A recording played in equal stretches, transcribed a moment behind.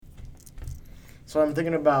So I'm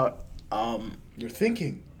thinking about. You're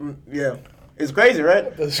thinking. Yeah. It's crazy,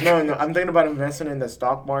 right? That's No. crazy. I'm thinking about investing in the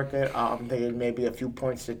stock market. I'm thinking maybe a few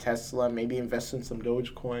points to Tesla, maybe invest in some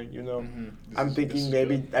Dogecoin, I'm thinking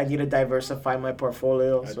maybe I need to diversify my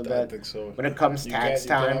portfolio so I that think so. when it comes tax You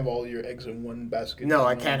can't time. have all your eggs in one basket. No,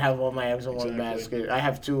 I can't have all my eggs in one Exactly. basket. I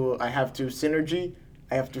have to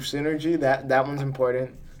synergy. That one's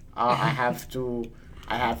important. I have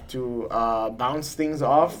to bounce things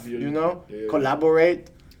off, Yeah. collaborate.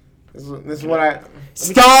 This is what I...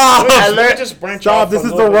 Stop! I learned... Stop! This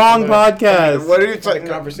is the wrong podcast. What are you The talking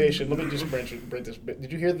about? conversation. Let me just branch this bit. Did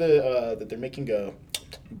you hear that they're making a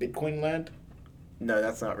Bitcoin land? No,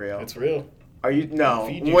 that's not real. It's real. Are you... No.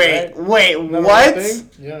 Fiji, Wait, right? what?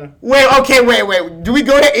 Yeah. Wait. Do we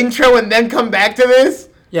go to intro and then come back to this?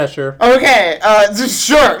 Yeah, sure. Okay,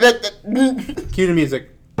 sure. Cue the music.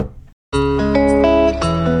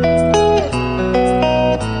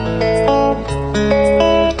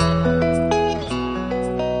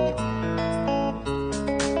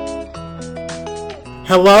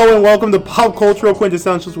 Hello and welcome to Pop Cultural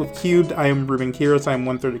Quintessentials with Cubed. I am Ruben Kiros. I am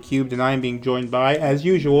 1/3 of Cubed, and I am being joined by, as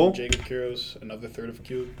usual, Jacob Kiros, another third of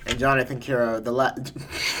Cube. And Jonathan Kiro,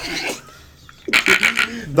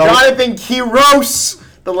 Jonathan Kiros,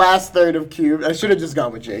 the last third of Cube. I should have just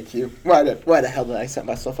gone with JQ. Why the hell did I set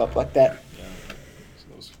myself up like that? Yeah,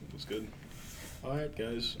 that was good. All right,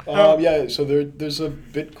 guys. Oh. So there's a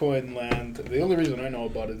Bitcoin land. The only reason I know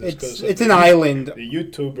about it is because it's an island. The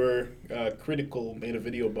YouTuber Critical made a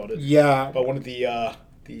video about it. Yeah. About one of the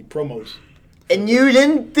promos. And you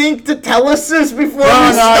didn't think to tell us this before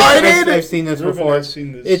we started? I've seen this Ruben, before. I've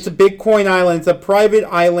seen this. It's a Bitcoin island. It's a private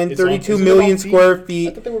island, It's on- 32 is it million on square T? I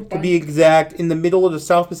feet thought they were to buying- be exact, in the middle of the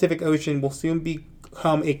South Pacific Ocean. Will soon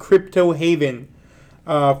become a crypto haven.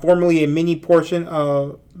 Formerly a mini portion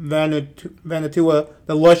of Vanuatu,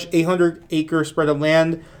 the lush 800-acre spread of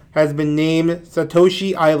land has been named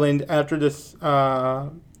Satoshi Island after this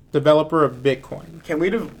developer of Bitcoin. Can we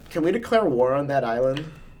declare war on that island?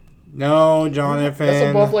 No, Jonathan. That's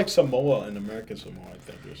above like Samoa in American Samoa, I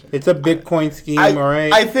think, or something. It's a Bitcoin scheme, all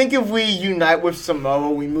right? I think if we unite with Samoa,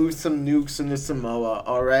 we move some nukes into Samoa,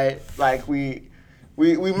 all right? Like we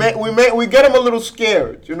get them a little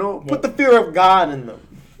scared, Put the fear of God in them.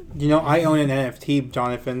 I own an NFT,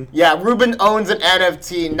 Jonathan. Yeah, Ruben owns an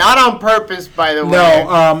NFT, not on purpose, by the way.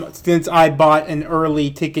 No, since I bought an early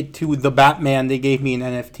ticket to the Batman, they gave me an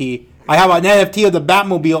NFT. I have an NFT of the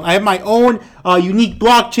Batmobile. I have my own unique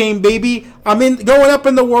blockchain, baby. Going up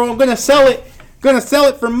in the world. I'm gonna sell it. Gonna sell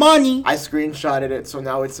it for money. I screenshotted it, so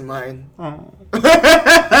now it's mine. Oh.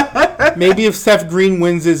 Maybe if Seth Green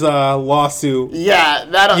wins his lawsuit. Yeah,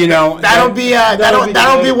 that'll be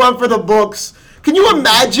be one for the books. Can you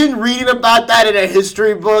imagine reading about that in a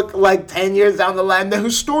history book like 10 years down the line? The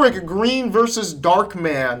historic Green versus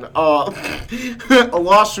Darkman a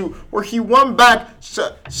lawsuit where he won back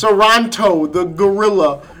Saranto, the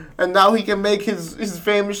gorilla. And now he can make his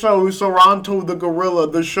famous show, Saranto the Gorilla,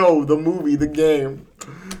 the show, the movie, the game.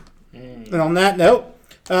 And on that note,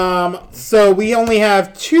 so we only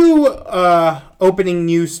have two opening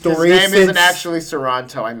news stories. His name isn't actually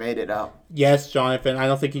Saranto. I made it up. Yes, Jonathan. I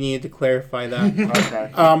don't think you needed to clarify that. Okay.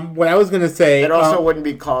 What I was going to say... It also wouldn't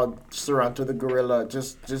be called Saranto the Gorilla,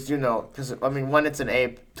 just because, one, it's an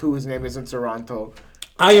ape, two, his name isn't Saranto.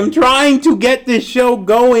 I am trying to get this show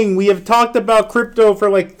going. We have talked about crypto for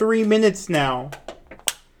like 3 minutes now.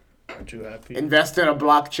 Aren't you happy? Invest in a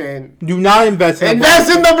blockchain. Do not invest in Invest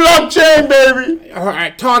in the blockchain, baby! All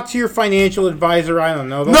right, talk to your financial advisor. I don't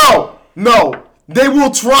know. No. They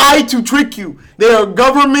will try to trick you. They are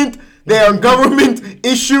government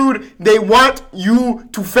issued. They want you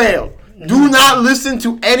to fail. Do not listen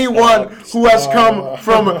to anyone who has come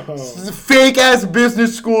from fake ass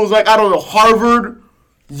business schools like, I don't know, Harvard,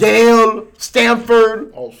 Yale,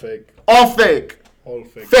 Stanford. All fake. All fake. All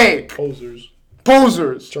fake. Fake. Posers.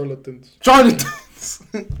 Charlatans. Charlatans.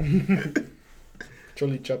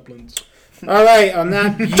 Charlie Chaplins. All right, on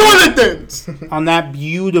that Charlatans. On that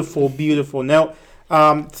beautiful note,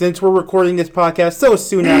 since we're recording this podcast so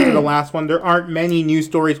soon after the last one, there aren't many news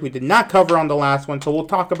stories we did not cover on the last one. So we'll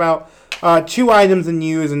talk about 2 items in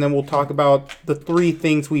news, and then we'll talk about the 3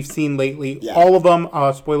 things we've seen lately. Yeah. All of them,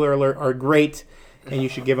 spoiler alert, are great, and you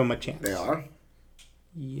should give them a chance. They are?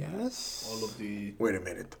 Yes. All of the... Wait a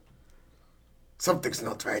minute. Something's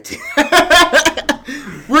not right.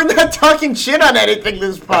 We're not talking shit on anything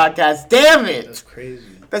this podcast. Damn it. That's crazy.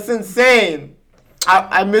 That's insane.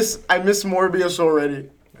 I miss Morbius already.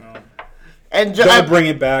 Oh. And Don't bring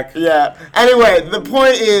it back. Yeah. Anyway, the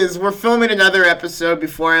point is, we're filming another episode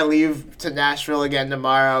before I leave to Nashville again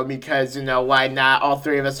tomorrow because, why not? All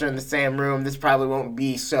three of us are in the same room. This probably won't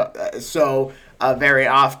be so very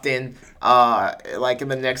often, like in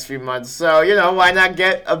the next few months. So, why not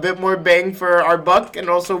get a bit more bang for our buck? And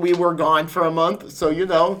also, we were gone for a month, so,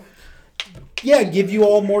 Yeah, give you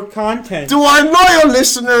all more content. To our loyal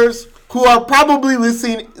listeners who are probably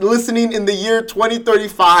listening in the year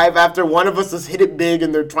 2035 after one of us has hit it big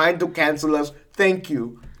and they're trying to cancel us, thank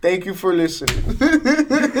you. Thank you for listening.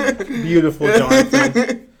 Beautiful,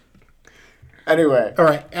 Jonathan. Anyway.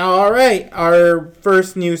 All right. Our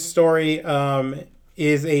first news story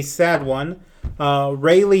is a sad one.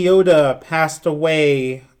 Ray Liotta passed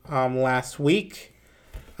away last week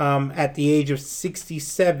at the age of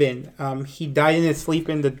 67. He died in his sleep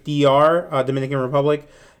in the DR, Dominican Republic.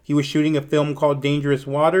 He was shooting a film called Dangerous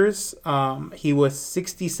Waters. He was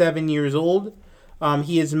 67 years old.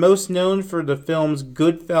 He is most known for the films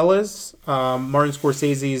Goodfellas, Martin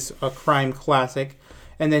Scorsese's crime classic.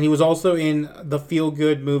 And then he was also in the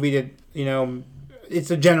feel-good movie that,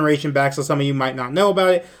 it's a generation back, so some of you might not know about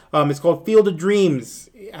it. It's called Field of Dreams.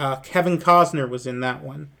 Kevin Costner was in that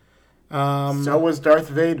one. So was Darth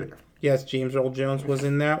Vader. Yes, James Earl Jones was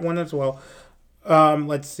in that one as well.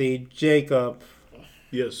 Let's see, Jacob.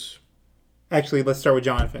 Yes. Actually, let's start with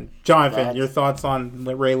Jonathan. Jonathan, your thoughts on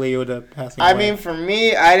Ray Liotta passing away? I mean, for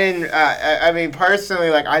me, I didn't. Personally,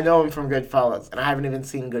 like I know him from Goodfellas, and I haven't even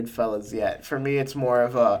seen Goodfellas yet. For me, it's more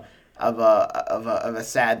of a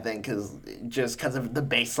sad thing because of the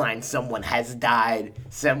baseline, someone has died.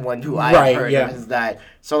 Someone who I've heard of has died.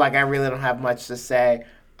 So like, I really don't have much to say.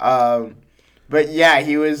 But yeah,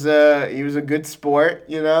 he was a good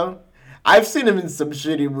sport, I've seen him in some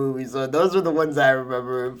shitty movies, so those are the ones I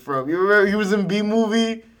remember him from. You remember he was in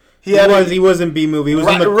B-Movie? He was in B-Movie. He was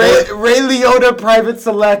in the Ray Liotta Private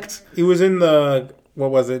Select. He was in the what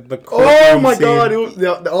was it? The oh my god! It was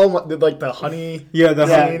the honey. Yeah, the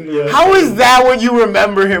honey. Yeah. How is that what you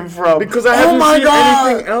remember him from? Because I haven't seen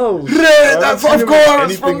anything else. That's of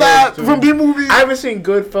course from B-Movie. I haven't seen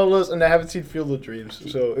Goodfellas and I haven't seen Field of Dreams.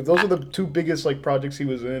 So if those are the two biggest projects he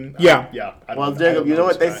was in. Yeah. Well, Jacob, you know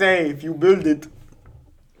what they say: if you build it,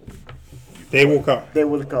 they will come. They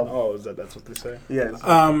will come. Oh, that's what they say? Yes.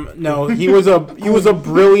 No, he was a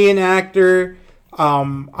brilliant actor.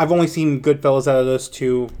 I've only seen Goodfellas out of those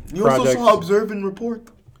two You projects. also saw Observe and Report.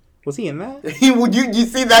 Was he in that? You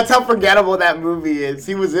see, that's how forgettable that movie is.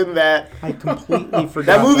 He was in that. I completely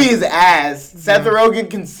forgot. That movie is ass. Seth Rogen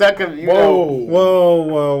can suck him. Whoa.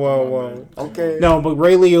 Okay. No, but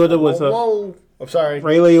Ray Liotta was I'm sorry.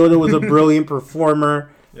 Ray Liotta was a brilliant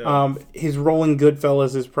performer. Yeah. His role in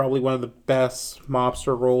Goodfellas is probably one of the best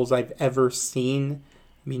mobster roles I've ever seen.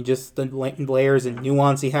 I mean, just the layers and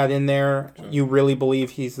nuance he had in there. Sure. You really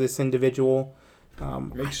believe he's this individual.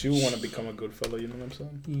 Makes you want to become a good fellow, you know what I'm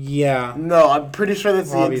saying? Yeah. No, I'm pretty sure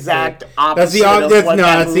that's the exact opposite. That's the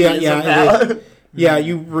opposite. Yeah. Yeah,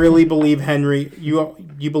 you really believe Henry. You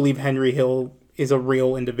believe Henry Hill is a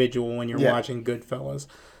real individual when you're watching Goodfellas.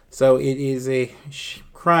 So it is a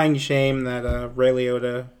crying shame that Ray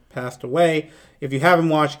Liotta passed away. If you haven't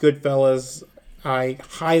watched Goodfellas, I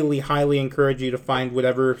highly, highly encourage you to find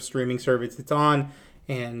whatever streaming service it's on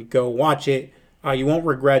and go watch it. You won't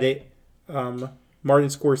regret it. Martin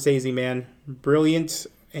Scorsese, man, brilliant,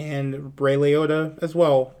 and Ray Liotta as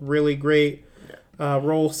well, really great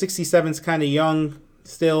role. 67's kind of young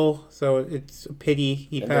still, so it's a pity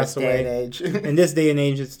he passed away. In this day and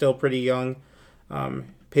age, it's still pretty young.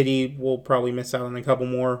 Pity we'll probably miss out on a couple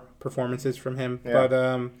more performances from him,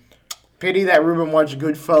 but. Pity that Ruben watched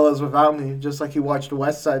Goodfellas without me, just like he watched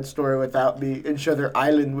West Side Story without me and Shutter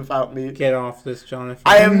Island without me. Get off this, Jonathan.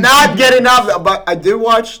 I am not getting off, but I did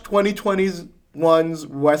watch 2021's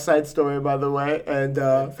West Side Story, by the way, and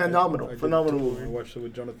phenomenal movie. I watched it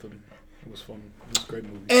with Jonathan. It was fun. It was a great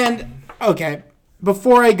movie. And, okay,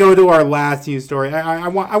 before I go to our last news story, I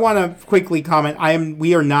want to quickly comment.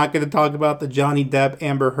 We are not going to talk about the Johnny Depp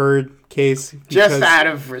Amber Heard case. Just out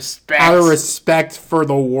of respect. Out of respect for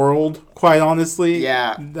the world, quite honestly.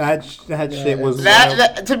 Yeah. That shit was...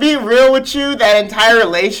 That, to be real with you, that entire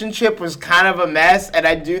relationship was kind of a mess, and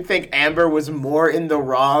I do think Amber was more in the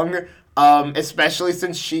wrong, especially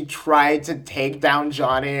since she tried to take down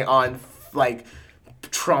Johnny on,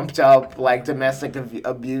 trumped up domestic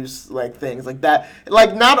abuse things like that.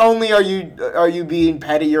 Not only are you being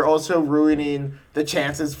petty, you're also ruining the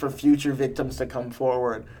chances for future victims to come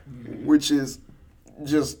forward, which is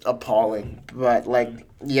just appalling. But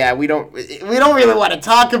we don't really want to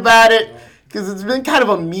talk about it Because it's been kind of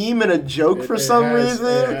a meme and a joke for some reason.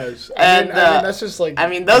 It has. And I mean, that's just like.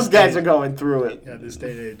 those guys are going through it. Yeah, this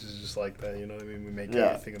day and age is just like that. You know what I mean? We make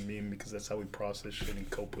everything a meme because that's how we process shit and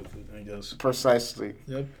cope with it. I guess. Precisely.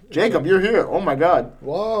 Yep. Jacob, you're here. Oh my God.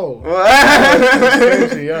 Wow. That's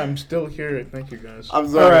crazy. Yeah, I'm still here. Thank you guys. I'm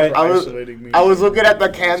sorry. For isolating me. I was looking at the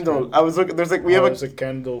candle. I was looking. There's like we have a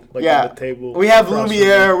candle on the table. We have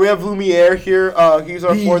Lumiere. We have Lumiere here. He's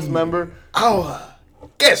our fourth member. Our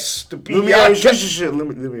guest. Lumiere.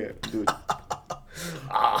 Lumiere, dude.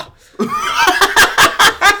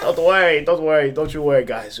 Don't you worry,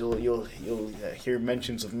 guys. You'll hear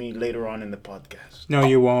mentions of me later on in the podcast. No,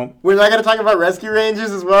 you won't. We're not gonna talk about Rescue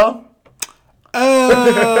Rangers as well. Let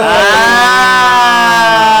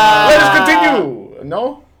us continue.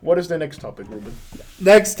 No. What is the next topic, Ruben?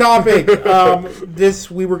 Next topic.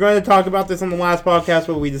 We were going to talk about this on the last podcast,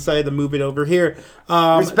 but we decided to move it over here.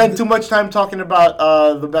 We spent too much time talking about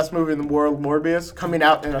the best movie in the world, Morbius, coming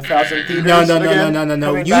out in 1,000 theaters. No.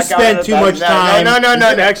 You spent too much time. No.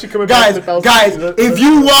 Actually coming back to 1,000 guys, if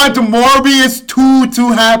you want Morbius 2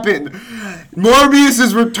 to happen, Morbius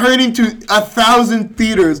is returning to 1,000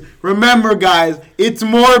 theaters. Remember, guys, it's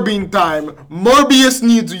Morbing time. Morbius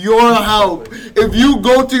needs your help. If you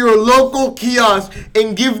go to your local kiosk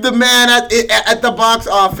and give the man at the box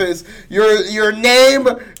office your name,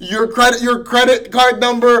 your credit card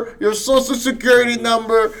number, your social security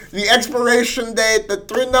number, the expiration date, the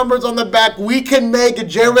 3 numbers on the back, we can make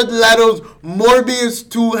Jared Leto's Morbius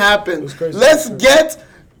 2 happen. Let's get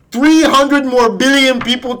 300 more billion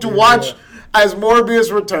people to watch as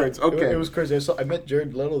Morbius returns. Okay. It was crazy. I met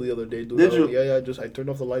Jared Leto the other day. Dude. Did you? Yeah. I turned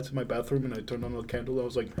off the lights in my bathroom and I turned on the candle. I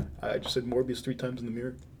was like, I just said Morbius 3 times in the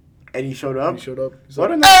mirror. And he showed up? He's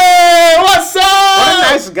What like, a hey, what's up? What a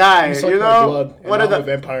nice guy, you know? What a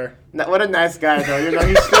vampire. What a nice guy, though. You know,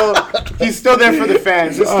 he's still there for the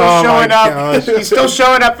fans. He's still showing up. Gosh. He's still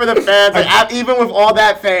showing up for the fans. Like, even with all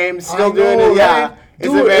that fame, still doing it. Yeah. Right?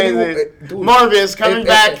 It's amazing. Morbius coming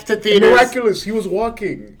back to theaters. Miraculous. He was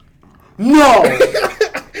walking. No.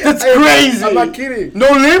 That's crazy. I'm not kidding.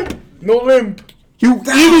 No limp? No limp. You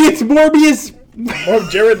idiots, Morbius.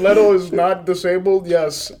 Jared Leto is not disabled.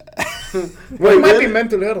 Yes. Well, he might be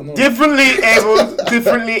mentally. I don't know.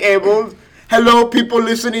 Differently abled. Hello, people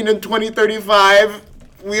listening in 2035.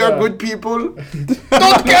 We are good people.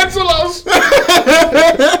 Don't cancel us.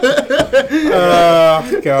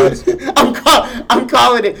 God. I'm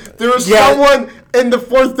calling it. There is someone in the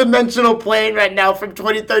 4th dimensional plane right now from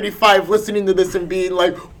 2035 listening to this and being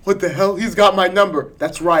like, what the hell? He's got my number.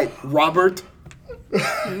 That's right, Robert.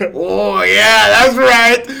 Oh, yeah, that's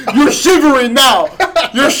right. You're shivering now.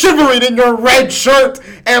 You're shivering in your red shirt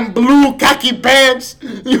and blue khaki pants.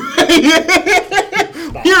 You're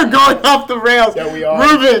going off the rails. Yeah, we are.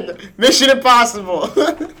 Ruben, Mission Impossible.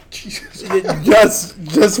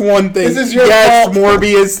 Just one thing. This is your fault.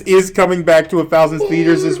 Morbius is coming back to 1,000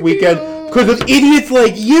 theaters this weekend because of idiots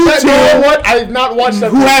like you two. What? I've not watched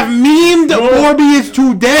that. Who have memed Morbius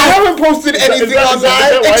to death. I haven't posted anything on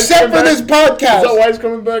that except for this podcast. Is that why it's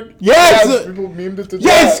coming back? Yes. People memed it to death.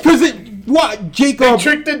 Yes, because Jacob. They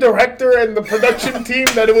tricked the director and the production team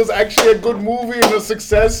that it was actually a good movie and a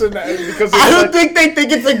success, and because I don't think they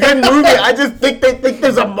think it's a good movie. I just think they think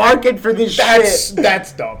there's a market for this shit.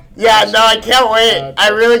 That's dumb. Yeah, no, I can't wait. I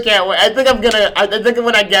really can't wait. I think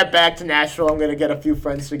when I get back to Nashville, I'm gonna get a few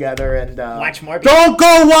friends together and watch Morbius. Don't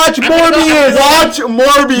go watch Morbius. Watch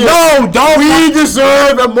Morbius. No, don't. We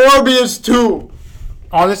deserve a Morbius 2.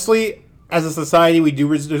 Honestly, as a society, we do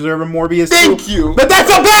deserve a Morbius 2. Thank you. But that's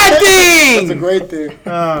a bad thing. That's a great thing.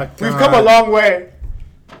 Oh, We've come a long way.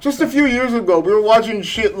 Just a few years ago, we were watching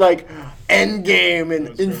shit like Endgame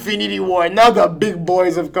and Infinity War. Now the big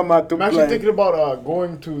boys have come out to play. I'm actually thinking about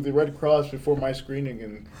going to the Red Cross before my screening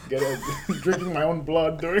and drinking my own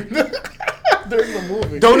blood during the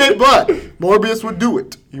movie. Donate blood. Morbius would do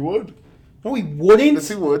it. He would? No, he wouldn't. Yes,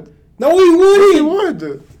 he would. No, he wouldn't. He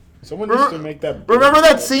would. Someone needs to make that. Remember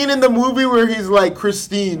that scene in the movie where he's like,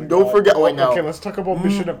 Christine, don't forget. Wait, no. Okay, let's talk about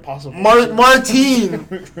Mission Impossible. Martine,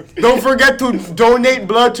 don't forget to donate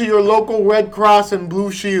blood to your local Red Cross and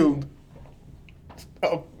Blue Shield.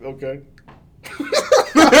 Oh, okay.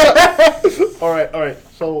 All right.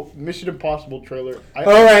 So, Mission Impossible trailer. All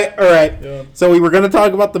right. Yeah. So we were going to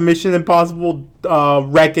talk about the Mission Impossible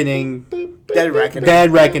Reckoning. Dead Reckoning.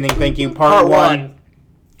 Dead Reckoning, thank you. Part 1 one.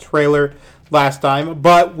 Trailer last time,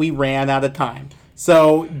 but we ran out of time.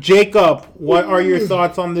 So, Jacob, what are your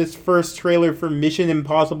thoughts on this first trailer for Mission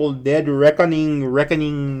Impossible Dead Reckoning?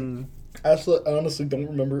 I honestly don't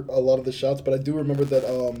remember a lot of the shots, but I do remember that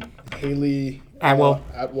Haley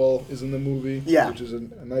Atwell is in the movie, Yeah. which is a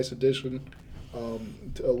nice addition.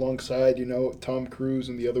 alongside Tom Cruise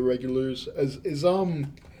and the other regulars.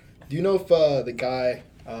 Do you know if the guy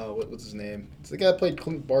what's his name? It's the guy that played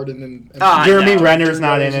Clint Barton and Jeremy Renner's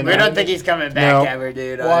not in it. We don't think he's coming back ever,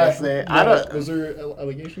 dude. Honestly, I don't. Was there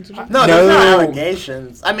allegations? Or something? No, there's no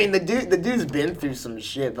allegations. I mean, the dude's been through some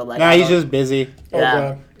shit, but like, nah, he's just busy. Yeah.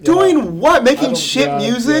 Okay. Doing what? Making shit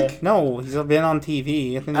music? Yeah. No, he's been on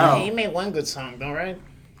TV. He made one good song, though, right?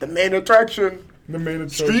 The main attraction. The main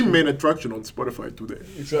attraction. Stream main attraction on Spotify today.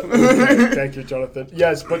 Exactly. Thank you, Jonathan.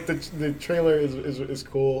 Yes, but the trailer is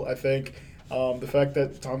cool. I think the fact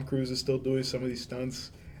that Tom Cruise is still doing some of these stunts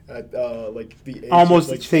at like the age almost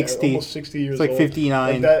of, like, 60. almost 60 years it's like old.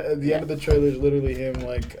 59. Like that, at the end of the trailer is literally him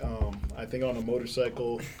like I think on a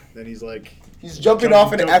motorcycle. Then he's like jumping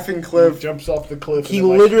off an effing cliff. He jumps off the cliff. He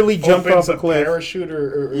and then, literally jumped off a a cliff. Parachute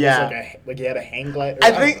or Yeah. like he had a hang glide.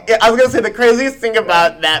 I was gonna say the craziest thing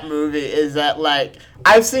about that movie is that like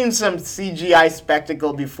I've seen some CGI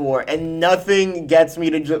spectacle before, and nothing gets me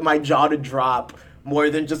to my jaw to drop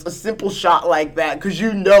more than just a simple shot like that, because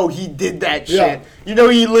he did that shit. He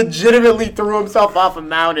legitimately threw himself off a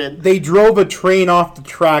mountain. They drove a train off the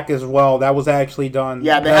track as well. That was actually done.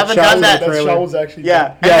 Yeah, they haven't done that. That shot was actually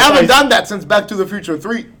done. And they haven't done that since Back to the Future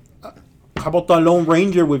 3. How about the Lone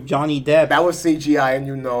Ranger with Johnny Depp? That was CGI, and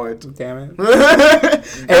you know it. Damn it.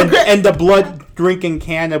 and the blood drinking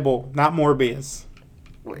cannibal, not Morbius.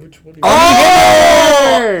 Which one?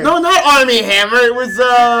 Hammer! No, not Army Hammer. It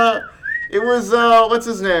was what's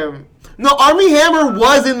his name? No, Army Hammer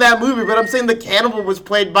was in that movie, but I'm saying the cannibal was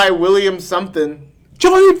played by William something.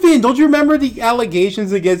 Jonathan, don't you remember the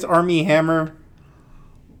allegations against Army Hammer?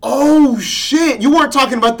 Oh shit! You weren't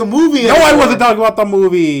talking about the movie. No, I wasn't talking about the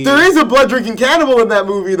movie. There is a blood drinking cannibal in that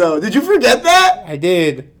movie, though. Did you forget that? I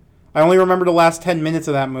did. I only remember the last 10 minutes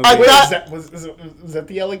of that movie. Was that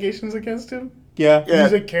the allegations against him? Yeah.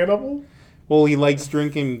 He's a cannibal? Well, he likes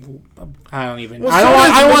drinking. I don't even. Well,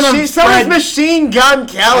 I don't want to. So is Machine Gun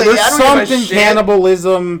Kelly. There's I don't give a something shit.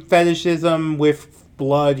 cannibalism, fetishism with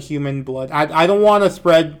blood, human blood. I don't want to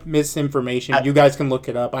spread misinformation. You guys can look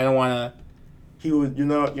it up. I don't want to. He would, you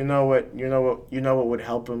know what would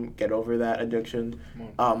help him get over that addiction?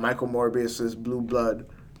 Michael Morbius's Blue Blood,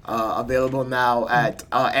 available now at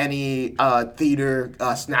any theater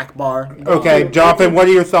snack bar. Okay, Jonathan, what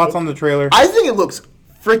are your thoughts on the trailer? I think it looks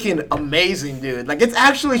freaking amazing, dude. Like, it's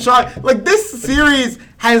actually shot. Like, this series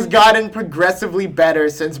has gotten progressively better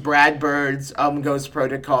since Brad Bird's Ghost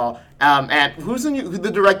Protocol. And who's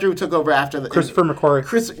the director who took over after the Christopher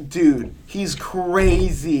McQuarrie. Dude, he's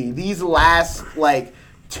crazy. These last like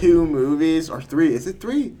 2 movies or 3? Is it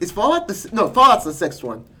 3? Is Fallout's the 6th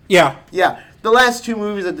one. Yeah. Yeah. The last 2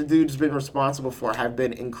 movies that the dude's been responsible for have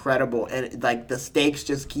been incredible, and like the stakes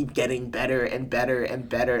just keep getting better and better and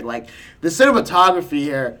better. Like the cinematography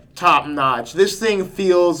here, top notch. This thing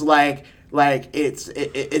feels like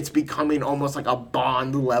it's becoming almost like a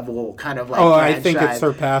Bond level kind of like franchise. I think it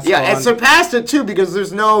surpassed Bond. Bond. It surpassed it too, because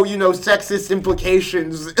there's no sexist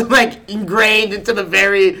implications like ingrained into the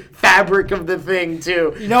very fabric of the thing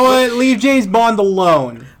too. You know what? Leave James Bond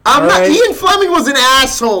alone. Ian Fleming was an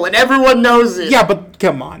asshole, and everyone knows it. Yeah, but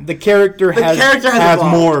come on, the character has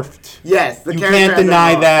morphed. Yes, you can't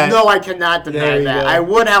deny that. No, I cannot deny that. Go. I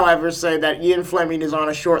would, however, say that Ian Fleming is on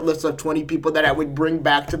a short list of 20 people that I would bring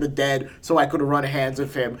back to the dead so I could run hands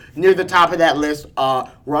with him. Near the top of that list,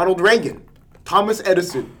 Ronald Reagan, Thomas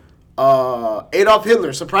Edison, Adolf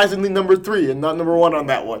Hitler, surprisingly number 3 and not number 1 on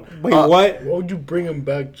that one. Wait, what? Why would you bring him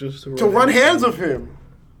back just to run hands with him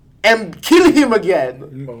and kill him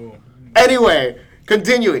again? Oh. Anyway,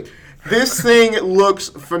 continuing. This thing looks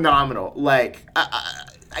phenomenal. Like,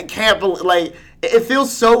 I can't believe, like, it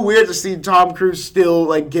feels so weird to see Tom Cruise still,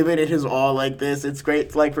 like, giving it his all like this. It's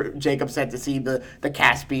great, like, for Jacob said, to see the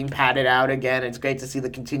cast being padded out again. It's great to see the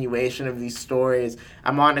continuation of these stories.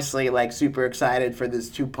 I'm honestly, like, super excited for this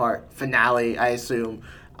 2-part finale, I assume,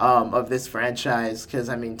 of this franchise. Because,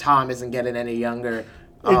 I mean, Tom isn't getting any younger.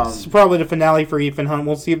 It's probably the finale for Ethan Hunt.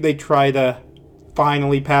 We'll see if they try to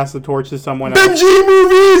finally pass the torch to someone else. Benji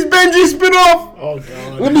movies! Benji spin-off! Oh,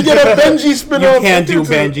 God. Let me get a Benji spin-off. You can't do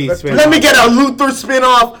Benji spin-off. Let me get a Luther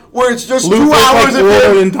spin-off where it's just Luther's 2 hours like of older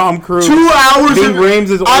him. than Tom Cruise. 2 hours Ving of Rhames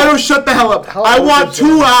is I older. don't shut the hell up. I want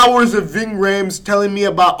 2 hours of Ving Rhames telling me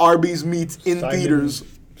about Arby's meats in theaters.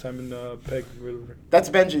 Simon Pegg. Whatever. That's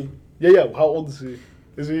Benji. Yeah. How old is he?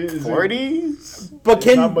 Is he 40s? But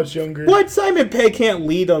not much younger. What? Simon Pegg can't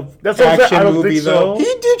lead a That's what I'm saying. I action don't movie think so. though.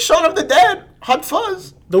 He did Shaun of the Dead. Hot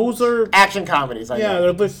Fuzz. Those are Action comedies.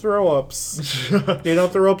 they're the throw-ups. They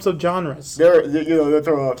don't throw ups of genres. They're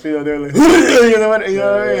throw ups. They're like, you know what?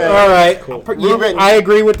 All right. Cool. Ruben. I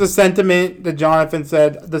agree with the sentiment that Jonathan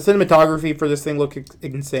said. The cinematography for this thing looks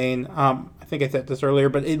insane. I think I said this earlier,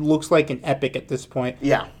 but it looks like an epic at this point.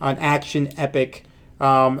 Yeah. An action epic.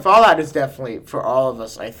 Fallout is definitely, for all of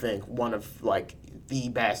us, I think, one of, like, the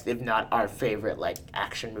best, if not our favorite, like,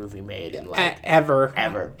 action movie made in, like... Ever.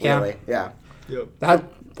 Really. Yeah. Yep. That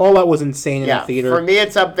Fallout was insane in the theater. For me,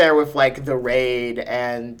 it's up there with, like, The Raid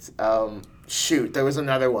and, there was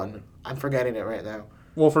another one. I'm forgetting it right now.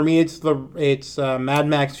 Well, for me, it's Mad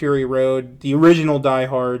Max Fury Road, the original Die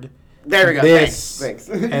Hard. There we go. Thanks.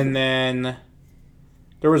 And then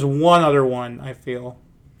there was one other one, I feel.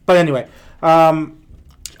 But anyway, I'm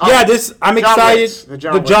excited.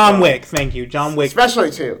 The John Wick. Thank you, John Wick. Especially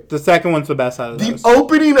two. The second one's the best out of those. The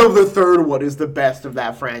opening of the third one is the best of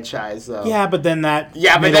that franchise, though. Yeah, but then then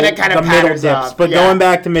it kind of patterns up. But going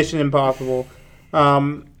back to Mission Impossible,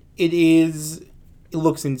 it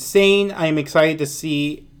looks insane. I am excited to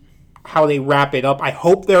see how they wrap it up. I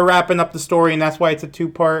hope they're wrapping up the story, and that's why it's a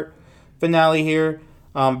 2-part finale here.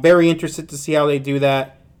 Very interested to see how they do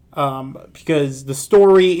that, because the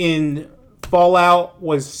story in Fallout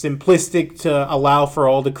was simplistic to allow for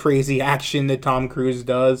all the crazy action that Tom Cruise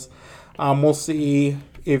does. We'll see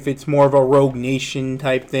if it's more of a Rogue Nation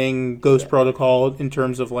type thing, Ghost Protocol, in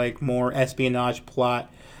terms of like more espionage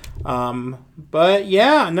plot. But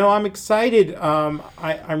yeah, no, I'm excited.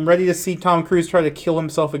 I'm ready to see Tom Cruise try to kill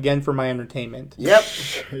himself again for my entertainment. Yep.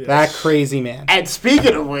 That crazy man. And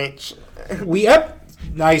speaking of which...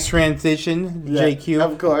 Nice transition, JQ.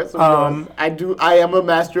 Of course. I am a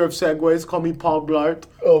master of segues. Call me Paul Blart.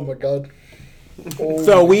 Oh my god.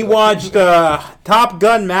 So we watched Top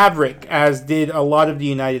Gun Maverick, as did a lot of the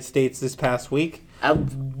United States this past week. A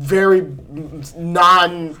very a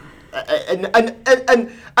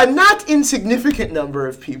not insignificant number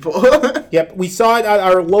of people. Yep, we saw it at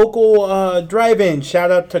our local drive-in.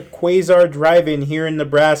 Shout out to Quasar Drive-In here in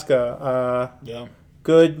Nebraska. Yeah.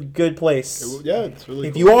 Good place. It's really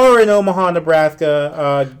If cool. you are in Omaha,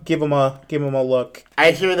 Nebraska, give them a look. I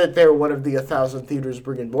hear that they're one of the 1,000 theaters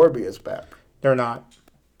bringing Morbius back. They're not.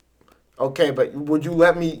 Okay, but would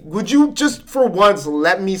you just for once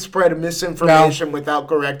let me spread misinformation without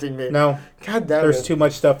correcting me? No. God damn There's it. too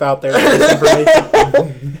much stuff out there. Misinformation.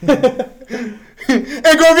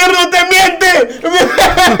 El gobierno te miente!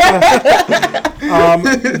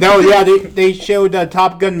 They showed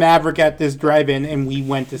Top Gun Maverick at this drive-in, and we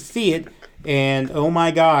went to see it. And oh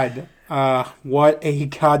my god, what a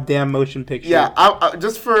goddamn motion picture! Yeah,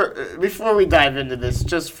 before we dive into this,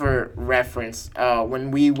 just for reference,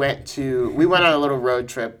 when we went on a little road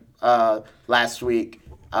trip last week.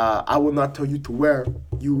 I will not tell you to where,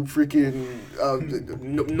 you freaking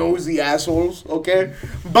nosy assholes, okay?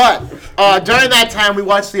 But during that time, we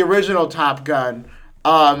watched the original Top Gun,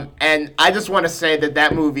 and I just want to say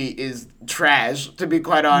that movie is trash, to be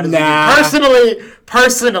quite honest. Nah.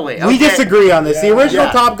 Personally. Okay? We disagree on this. The original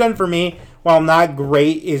Yeah. Top Gun, for me, while not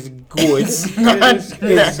great, is good. It's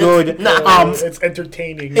good. It's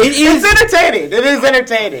entertaining. It's entertaining. It is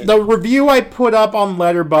entertaining. The review I put up on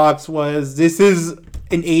Letterboxd was, this is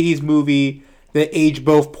an 80s movie that aged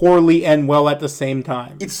both poorly and well at the same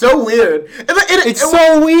time. It's so weird. It's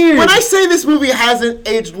so weird. When I say this movie hasn't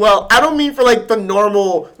aged well, I don't mean for like the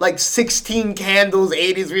normal 16 Candles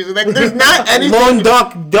 80s music. Like there's not anything. Lone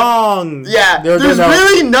Duck Dong. Yeah, there's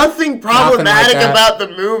really nothing problematic about the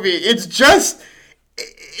movie. It's just.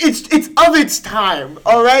 It's of its time,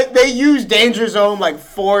 all right? They use Danger Zone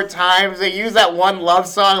 4 times. They use that one love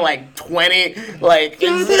song 20. Thank you,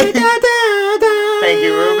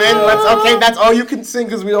 Ruben. That's all you can sing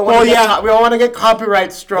because we don't want to get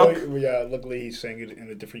copyright struck. Luckily he sang it in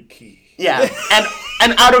a different key. Yeah,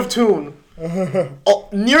 and out of tune.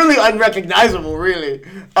 Nearly unrecognizable, really.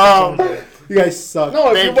 You guys suck.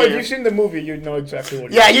 No, if you've seen the movie, you know exactly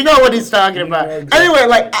what. Yeah, you know what he's talking about. Exactly. Anyway,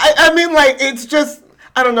 I mean, it's just.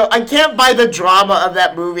 I don't know. I can't buy the drama of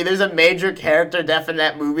that movie. There's a major character death in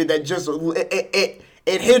that movie that just it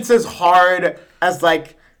hits as hard as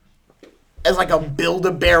a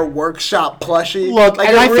Build-A-Bear workshop plushie. Look, and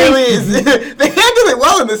it really is. They handled it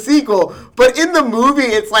well in the sequel, but in the movie,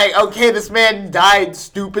 it's okay, this man died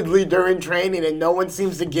stupidly during training, and no one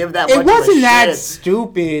seems to give that much. It wasn't of a that shit.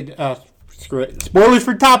 stupid. screw it. Spoilers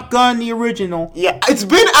for Top Gun, the original. Yeah, it's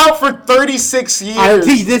been out for 36 years.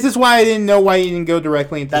 See, this is why I didn't know why you didn't go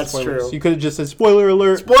directly into That's spoilers. true. You could have just said spoiler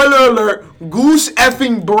alert. Spoiler alert, Goose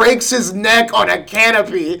effing breaks his neck on a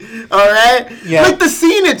canopy, alright? Yeah. Like, the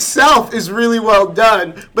scene itself is really well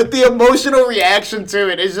done, but the emotional reaction to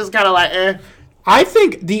it is just kind of like, eh. I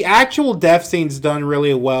think the actual death scene's done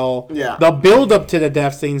really well. Yeah. The build up to the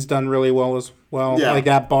death scene's done really well as well. Yeah. Like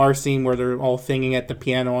that bar scene where they're all singing at the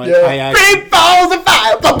piano. Yeah. Big balls of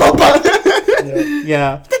fire!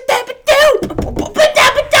 Yeah.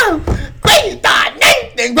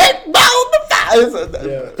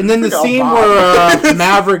 Yeah. And then the Freaking scene Bob. where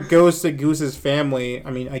Maverick goes to Goose's family. I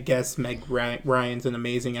mean, I guess Meg Ryan's an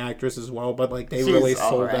amazing actress as well, but like they really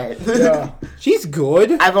sold alright. that. Yeah. She's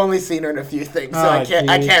good. I've only seen her in a few things, so Oh, I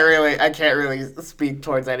can't really speak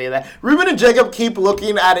towards any of that. Ruben and Jacob keep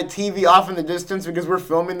looking at a TV off in the distance because we're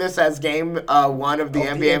filming this as game 1 of the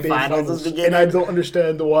NBA Finals is beginning. And I don't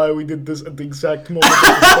understand why we did this at the exact moment.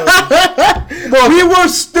 Well, we were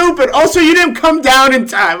stupid. Also, you didn't come down in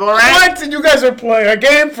time, all right? What? You guys are playing a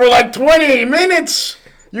game for like 20 minutes?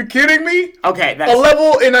 You kidding me? Okay, A that's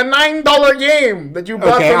level in a $9 game that you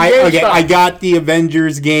bought Okay, from GameStop. I got the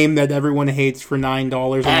Avengers game that everyone hates for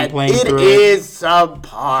 $9 and I'm and playing it through is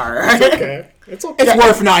subpar. Okay. It's okay. It's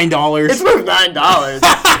worth $9. It's worth $9.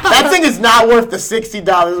 That thing is not worth the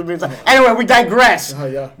 $60. Anyway, we digress. Oh,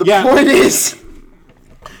 yeah. The Yeah. point is,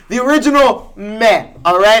 the original, meh,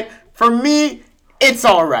 alright? For me, it's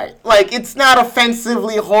alright. Like, it's not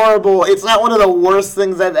offensively horrible. It's not one of the worst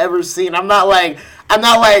things I've ever seen. I'm not like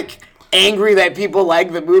angry that people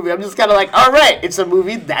like the movie. I'm just kind of like, alright, it's a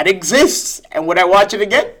movie that exists. And would I watch it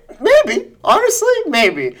again? Maybe. Honestly,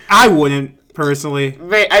 maybe. I wouldn't, personally.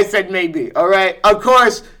 I said maybe, alright? Of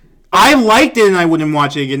course, I liked it and I wouldn't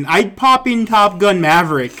watch it again. I'd pop in Top Gun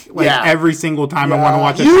Maverick like Yeah. every single time I want to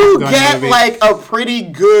watch a you Top Gun get movie. like a pretty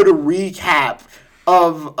good recap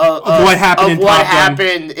of what happened in what Top Gun.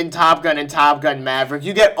 happened in Top Gun and Top Gun Maverick.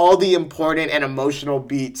 You get all the important and emotional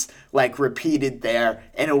beats like repeated there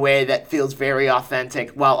in a way that feels very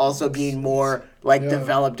authentic while also being more like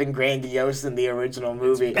developed and grandiose than the original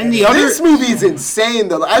movie. And the this movie is insane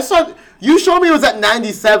though. I saw you showed me it was at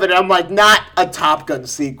 97 and I'm like, not a Top Gun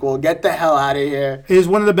sequel. Get the hell out of here. It is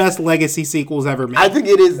one of the best legacy sequels ever made. I think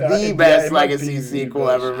it is the yeah, best it might be legacy the sequel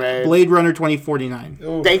best. ever made. Blade Runner 2049.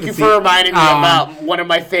 Ooh. Thank you Let's for see. reminding me about one of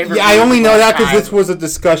my favorite. Yeah, I only movies know of that all because time. this was a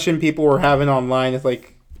discussion people were having online. It's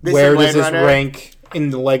like, This where is Blade does this Runner? rank in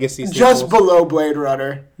the legacy sequels? Just below Blade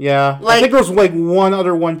Runner. Yeah. Like- I think there was like one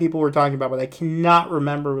other one people were talking about, but I cannot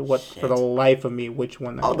remember what for the life of me which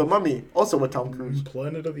one that Oh, was. The Mummy, also with Tom Cruise.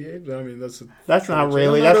 Planet of the Apes? I mean, that's... That's not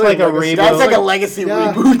really. Not That's really like a legacy. reboot. That's like a legacy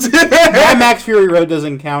Yeah. reboot. Mad Max Fury Road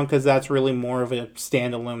doesn't count because that's really more of a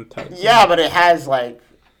standalone type. Yeah, but it has like,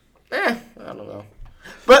 I don't know.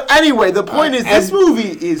 But anyway, the point is, this movie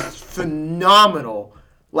is phenomenal.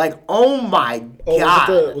 Like, oh my Oh,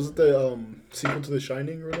 god. was it the sequel to The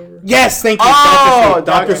Shining or whatever? Yes, thank you. Oh,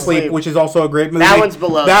 Doctor Dr. Sleep, Sleep. which is also a great movie. That one's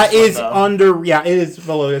below That this is one, though. under. Yeah, it is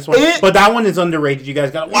below this one. But that one is underrated. You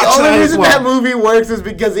guys gotta watch The only that as reason well. that movie works is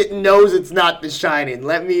because it knows it's not The Shining.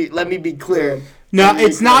 Let me be clear. No, Let me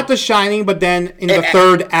it's be not clear. The Shining, but then in the It-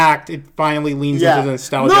 third act, it finally leans into the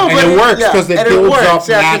nostalgia, and but it works because it builds up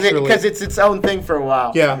naturally. because it's its own thing for a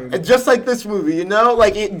while. Yeah. And just like this movie, you know,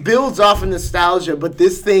 like it builds off of nostalgia, but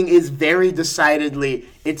this thing is very decidedly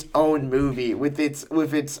its own movie with its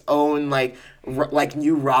own like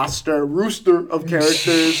new rooster of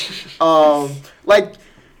characters. Like.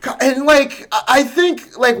 And like I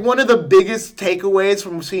think like one of the biggest takeaways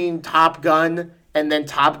from seeing Top Gun and then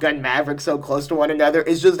Top Gun Maverick so close to one another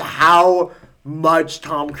is just how much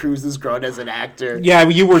Tom Cruise has grown as an actor. Yeah,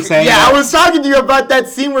 you were saying. Yeah, that. I was talking to you about that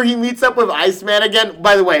scene where he meets up with Iceman again.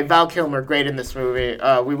 By the way, Val Kilmer, great in this movie.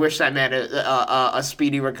 We wish that man a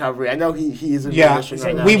speedy recovery. I know he is in remission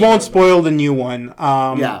right now. We won't spoil the new one.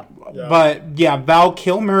 Yeah. But yeah, Val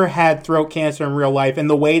Kilmer had throat cancer in real life, and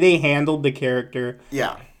the way they handled the character,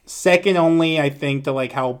 Yeah. second only, I think, to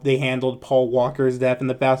like how they handled Paul Walker's death in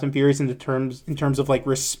the Fast and Furious in terms of like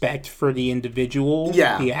respect for the individual,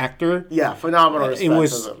 the actor. Yeah, phenomenal respect It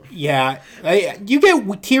was, for them. yeah. You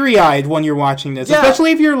get teary-eyed when you're watching this, Yeah.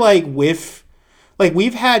 especially if you're like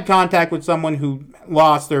we've had contact with someone who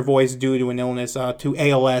lost their voice due to an illness, to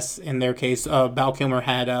ALS in their case. Val Kilmer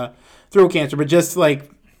had throat cancer, but just like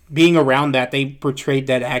being around that, they portrayed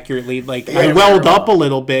that accurately. Like I welled up a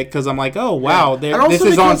little bit because I'm like, oh wow, this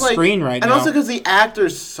is on screen right now. And also because the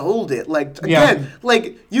actors sold it. Like again,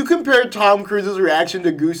 like you compare Tom Cruise's reaction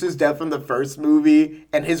to Goose's death in the first movie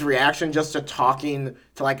and his reaction just to talking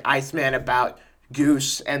to like Iceman about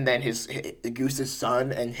Goose, and then Goose's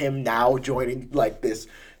son, and him now joining like this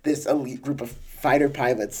elite group of fighter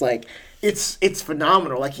pilots. Like it's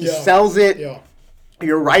phenomenal. Like he sells it. Yeah.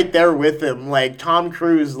 You're right there with him. Like Tom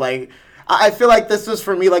Cruise, like I feel like this was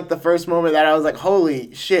for me like the first moment that I was like,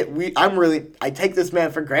 holy shit, I take this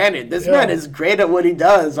man for granted. This man is great at what he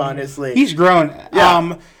does, honestly. He's grown.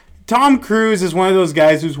 Yeah. Tom Cruise is one of those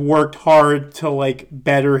guys who's worked hard to like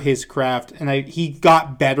better his craft, and he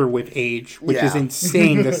got better with age, which is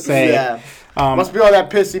insane to say. Yeah. Must be all that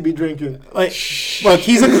piss he be drinking. Look,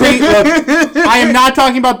 he's a great. I am not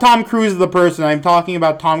talking about Tom Cruise the person. I'm talking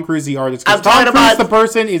about Tom Cruise the artist. Because Tom Cruise the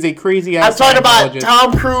person is a crazy ass. I'm talking about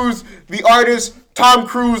Tom Cruise the artist, Tom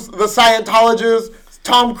Cruise the Scientologist,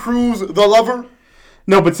 Tom Cruise the lover.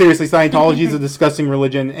 No, but seriously, Scientology is a disgusting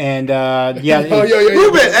religion, and yeah.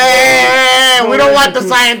 Ruben, hey, we don't want the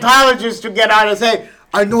Scientologists to get on us. Hey,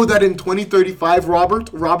 I know that in 2035,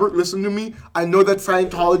 Robert, listen to me. I know that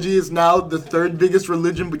Scientology is now the third biggest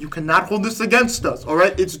religion, but you cannot hold this against us, all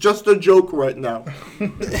right? It's just a joke right now.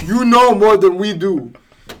 You know more than we do.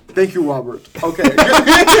 Thank you, Robert. Okay.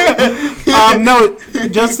 No,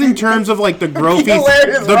 just in terms of like the growth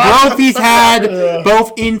he's had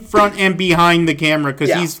both in front and behind the camera,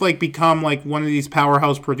 because he's like become like one of these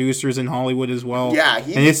powerhouse producers in Hollywood as well. Yeah, and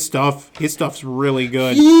his stuff's really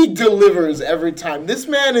good. He delivers every time. This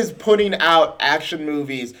man is putting out action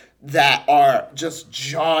movies that are just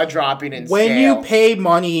jaw-dropping in When scale. you pay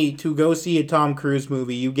money to go see a Tom Cruise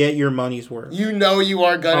movie, you get your money's worth. You know you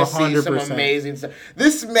are going to see some amazing stuff.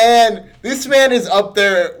 This man is up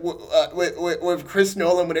there with Chris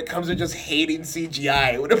Nolan when it comes to just hating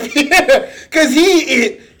CGI. Because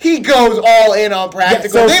he goes all in on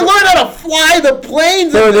practical. Yeah, they learn how to fly the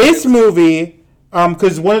planes. For this movie...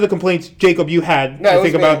 because one of the complaints, Jacob, you had, I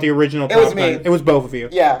think, about the original Top Gun. It was both of you.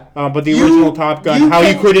 Yeah. But the original Top Gun,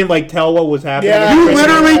 you couldn't, like, tell what was happening. Yeah. You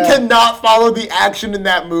literally cannot follow the action in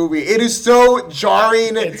that movie. It is so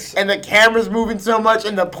jarring, and the camera's moving so much,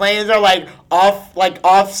 and the planes are, like,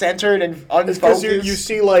 off-centered and unfocused. Because you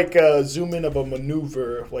see, like, a zoom in of a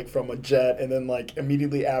maneuver, like, from a jet, and then, like,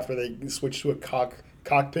 immediately after they switch to a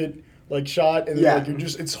cockpit like shot, and then like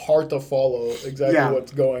it's hard to follow exactly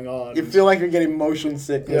what's going on. You feel like you're getting motion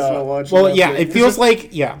sickness while watching. Well, it feels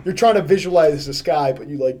like you're trying to visualize the sky, but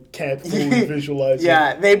you like can't fully visualize it.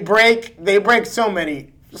 Yeah, they break so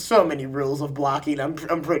many rules of blocking. I'm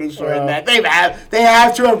pretty sure in that they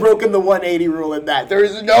have to have broken the 180 rule in that. There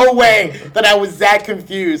is no way that I was that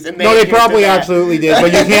confused. And they probably absolutely did,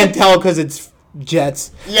 but you can't tell because it's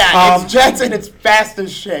jets. Yeah, it's jets and it's fast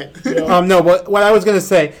as shit. No, what I was going to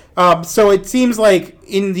say, so it seems like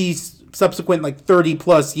in these subsequent like 30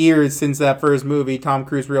 plus years since that first movie, Tom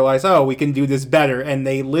Cruise realized, we can do this better. And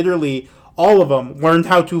they literally, all of them, learned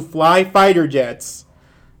how to fly fighter jets.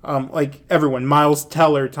 Like everyone, Miles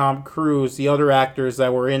Teller, Tom Cruise, the other actors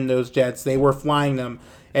that were in those jets, they were flying them.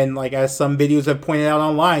 And like as some videos have pointed out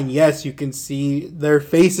online, yes, you can see their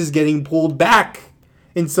faces getting pulled back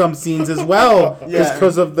in some scenes as well, just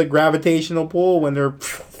because of the gravitational pull when they're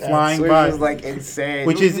flying by. Which is like insane.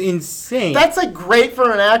 Which is insane. That's like great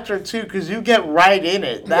for an actor too, because you get right in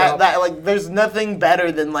it. That like there's nothing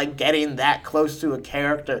better than like getting that close to a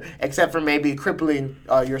character, except for maybe crippling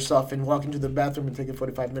yourself and walking to the bathroom and taking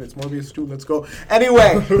 45 minutes. Morbius 2, let's go.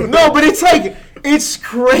 Anyway, no, but it's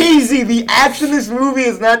crazy. The action in this movie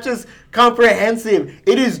is not just comprehensive.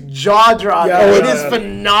 It is jaw-dropping. It is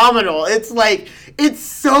phenomenal. It's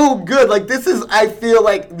so good. Like, this is, I feel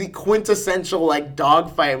like, the quintessential, like,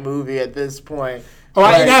 dogfight movie at this point. Oh,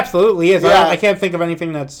 it absolutely is. Yeah. I can't think of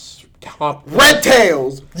anything that's top. Red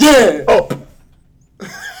Tails! Yeah! Oh.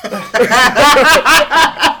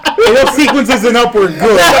 Those sequences in Up were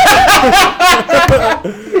good.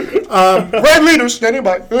 Red Leader standing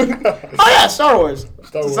by. Star Wars.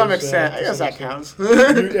 To some extent. I guess that counts.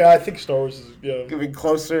 I think Star Wars is, Could be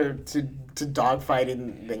closer to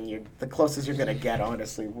dogfighting than the closest you're gonna get,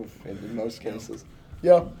 honestly, in most cases.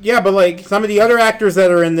 Yeah, but like some of the other actors that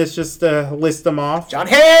are in this, just to list them off. John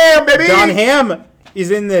Hamm, baby. John Hamm is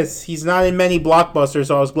in this. He's not in many blockbusters,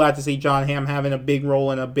 so I was glad to see John Hamm having a big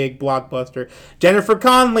role in a big blockbuster. Jennifer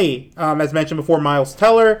Connelly, as mentioned before, Miles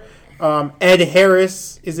Teller, Ed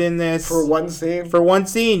Harris is in this for one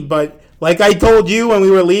scene. But like I told you when we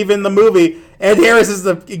were leaving the movie, Ed Harris is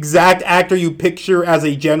the exact actor you picture as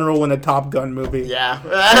a general in a Top Gun movie. Yeah.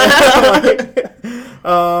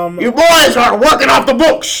 You boys are working off the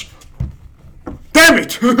books. Damn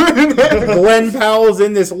it. Glenn Powell's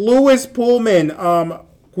in this. Lewis Pullman,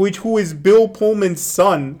 who is Bill Pullman's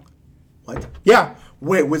son. What? Yeah.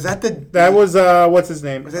 Wait, was that the... That was, what's his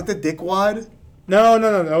name? Was that the dickwad? No.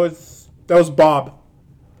 That was Bob.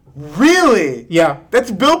 Really? Yeah.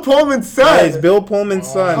 That's Bill Pullman's son. That is Bill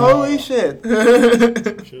Pullman's son. Holy shit. Does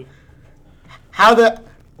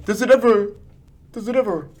it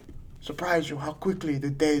ever surprise you how quickly the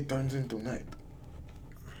day turns into night?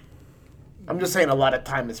 I'm just saying a lot of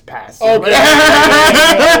time has passed. Okay.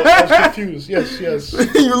 I was confused. Yes.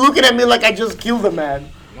 You're looking at me like I just killed a man.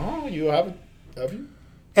 No, you haven't. Have you?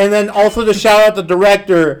 And then also to shout out the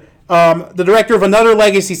director of another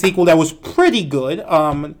Legacy sequel that was pretty good,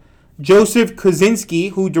 Joseph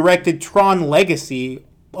Kosinski, who directed Tron Legacy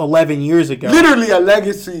 11 years ago. Literally a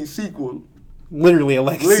Legacy sequel. Literally a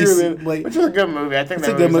Legacy sequel. Which is a good movie. I think it's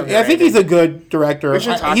a good movie. I think he's a good director. We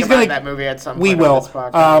should talk about that movie at some point. We will. On this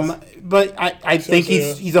podcast. But I think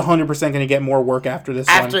he's 100% going to get more work after this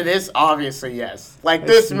one. After this, obviously, yes. Like,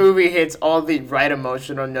 this movie hits all the right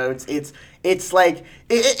emotional notes. It's like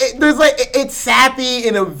it's sappy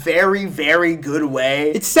in a very, very good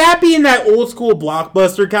way. It's sappy in that old school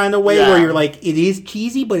blockbuster kind of way where you're like, it is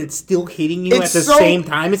cheesy, but it's still hitting you at the same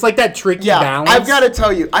time. It's like that tricky balance. I've got to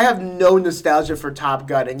tell you, I have no nostalgia for Top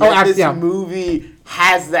Gun, and yet this movie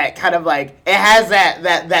has that kind of like, it has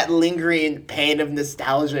that lingering pain of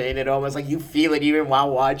nostalgia in it, almost like you feel it even while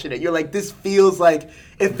watching it. You're like, this feels like,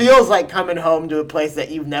 it feels like coming home to a place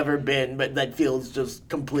that you've never been, but that feels just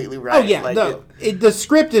completely right. Oh, yeah. Like the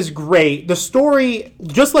script is great. The story,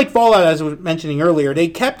 just like Fallout, as I was mentioning earlier, they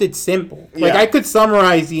kept it simple. Like, I could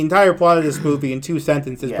summarize the entire plot of this movie in 2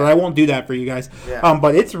 sentences, but I won't do that for you guys. Yeah.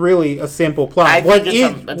 But it's really a simple plot. I think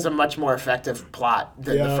it's a much more effective plot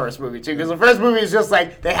than the first movie, too. Because the first movie is just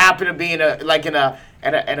like, they happen to be in a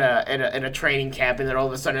training camp, and then all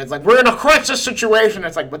of a sudden it's like, we're in a crisis situation.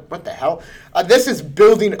 It's like, what the hell? This is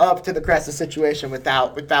building up to the crisis situation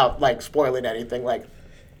without like spoiling anything. Like,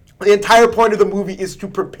 the entire point of the movie is to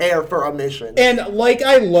prepare for a mission. And like,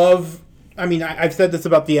 I've said this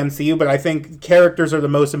about the MCU, but I think characters are the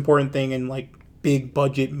most important thing in like big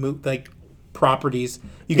budget properties.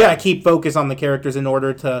 You gotta keep focus on the characters in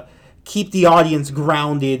order to keep the audience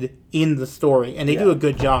grounded in the story, and they do a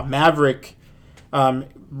good job. Maverick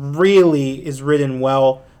really is written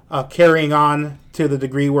well, carrying on to the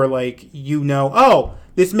degree where, like,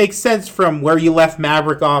 this makes sense from where you left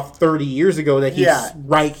Maverick off 30 years ago, that he's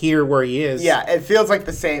right here where he is. Yeah, it feels like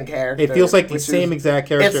the same character. It feels like the same exact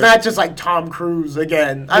character. It's not just like Tom Cruise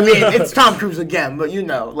again. I mean, it's Tom Cruise again, but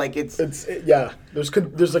like it's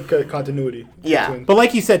there's like a continuity. Yeah. But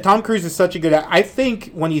like you said, Tom Cruise is such a good I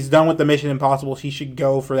think when he's done with the Mission Impossible, he should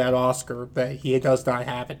go for that Oscar that he does not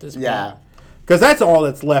have at this point. Yeah. Because that's all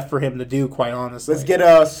that's left for him to do, quite honestly. Let's get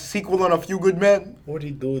a sequel on A Few Good Men. What would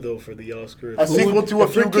he do, though, for the Oscar? A sequel to A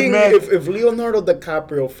Few Good Men. If Leonardo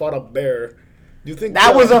DiCaprio fought a bear, do you think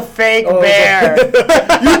that was a fake bear?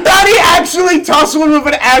 You thought he actually tussled with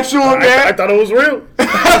an actual bear? I thought it was real.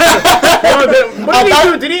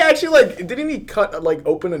 Did he actually didn't he cut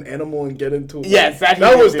open an animal and get into it? Yes, that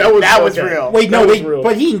was real. Wait,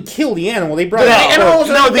 but he didn't kill the animal. They brought the animal was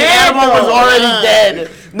already dead.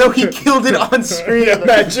 No, he killed it on screen.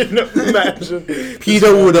 Imagine.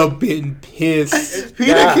 Peter would have been pissed.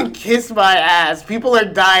 Peter can kiss my ass. People are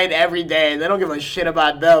dying every day, and they don't give a shit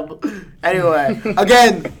about them. Anyway,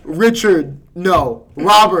 again,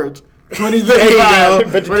 Robert.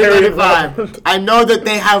 2035. I know that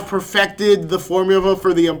they have perfected the formula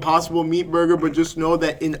for the Impossible Meat Burger, but just know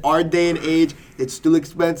that in our day and age, it's still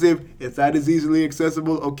expensive. It's not as easily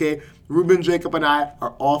accessible. Okay, Ruben, Jacob, and I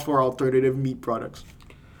are all for alternative meat products.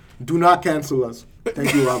 Do not cancel us.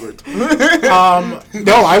 Thank you, Robert.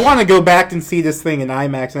 No, I want to go back and see this thing in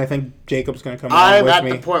IMAX, and I think Jacob's going to come along with me. I'm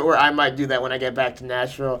at the point where I might do that when I get back to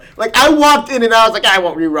Nashville. Like, I walked in and I was like, I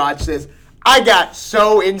won't rewatch this. I got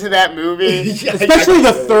so into that movie. Especially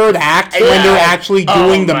the third act when they're actually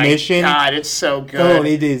doing the mission. Oh, my God, it's so good. Oh,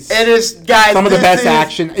 it is. It is, guys. Some of the best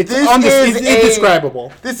action. It's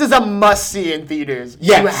indescribable. This is a must-see in theaters.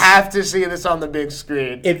 Yes. You have to see this on the big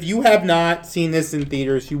screen. If you have not seen this in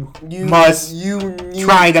theaters, you must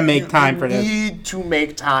try to make time for this. You need to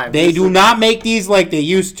make time. They do not make these like they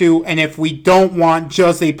used to, and if we don't want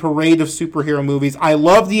just a parade of superhero movies, I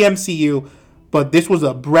love the MCU, but this was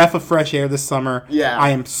a breath of fresh air this summer. Yeah.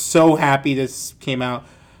 I am so happy this came out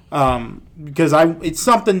because it's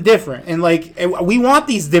something different. And, we want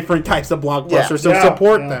these different types of blockbusters, so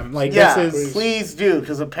support them. Please do,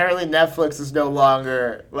 because apparently Netflix is no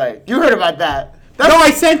longer, you heard about that. No,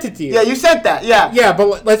 I sent it to you. Yeah, you sent that, yeah. Yeah,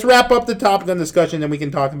 but let's wrap up the Top Gun discussion, then we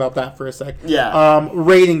can talk about that for a sec. Yeah.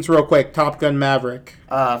 Ratings real quick. Top Gun Maverick.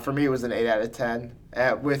 For me, it was an 8 out of 10.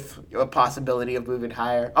 with a possibility of moving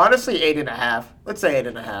higher. Honestly, 8.5. Let's say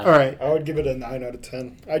 8.5. All right. I would give it a 9 out of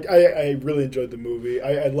 10. I really enjoyed the movie.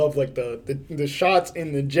 I love like the shots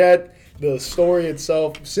in the jet, the story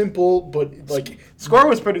itself, simple but like Score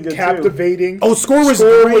was pretty good captivating. Oh, score was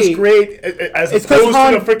great. As opposed to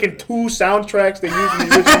the freaking 2 soundtracks they used in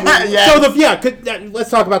the original movie. Yeah. So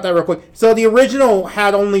let's talk about that real quick. So the original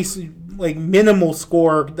had only like minimal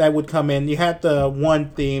score that would come in. You had the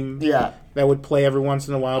one theme. Yeah. That would play every once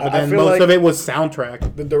in a while, but then most of it was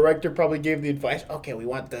soundtrack. The director probably gave the advice, okay, we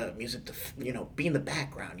want the music to, be in the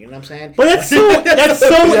background, you know what I'm saying? But that's so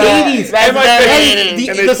 80s. That's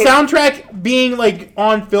the soundtrack being like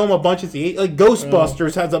on film a bunch of the like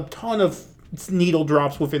Ghostbusters has a ton of needle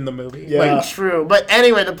drops within the movie. Yeah. Like, true. But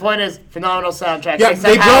anyway, the point is phenomenal soundtrack. Yeah,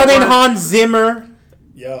 they brought in Hans Zimmer.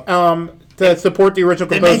 Yeah. To support the original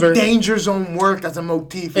composer. They make Danger Zone work as a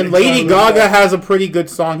motif. And Lady Gaga has a pretty good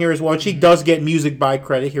song here as well. She does get music by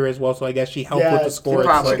credit here as well, so I guess she helped with the score. She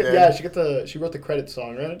wrote the credit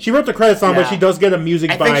song, right? She wrote the credit song, but she does get a music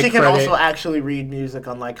by credit. I think she can also actually read music,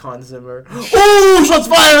 unlike Hans Zimmer. Oh, shots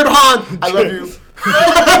fired, Han! I love you.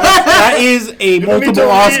 That is a multiple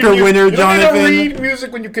Oscar winner, Jonathan. You don't need to read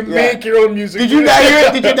music when you can make your own music. Did you not hear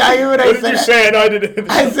it? Did you not hear what I said? What did you say? And I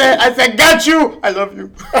didn't. I said, got you. I love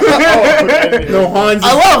you. No, Hans.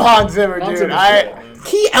 I love Hans Zimmer, dude.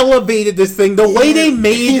 He elevated this thing. The way they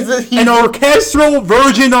made an orchestral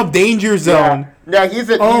version of Danger Zone. Yeah, he's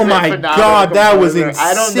a my God, that was insane.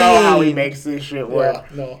 I don't know how he makes this shit work.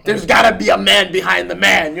 Yeah, no. There's gotta be a man behind the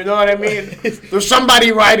man. You know what I mean? There's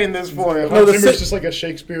somebody writing this for him. Hans Zimmer's just like a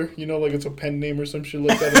Shakespeare. Like it's a pen name or some shit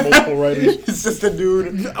like that. And multiple writers. It's just a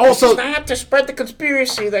dude. Also, not to spread the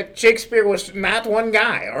conspiracy that Shakespeare was not one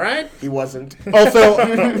guy. All right, he wasn't. Also,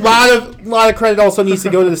 a lot of credit also needs to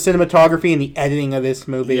go to the cinematography and the editing of this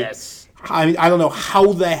movie. Yes. I mean, I don't know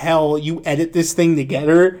how the hell you edit this thing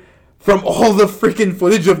together from all the freaking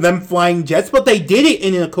footage of them flying jets, but they did it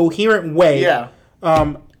in a coherent way. Yeah.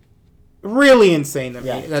 Really insane to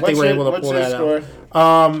me that they were able to pull that out.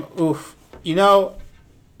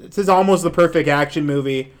 This is almost the perfect action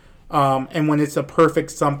movie. And when it's a perfect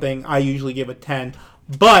something, I usually give a 10.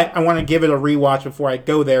 But I want to give it a rewatch before I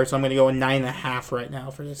go there, so I'm going to go a 9.5 right now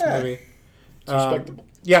for this movie. It's respectable.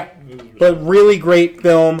 Yeah, but really great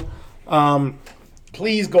film.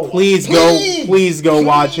 Please go watch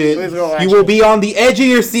watch it. You will be on the edge of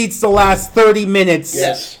your seats the last 30 minutes.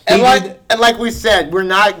 Yes. And like we said, we're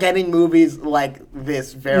not getting movies like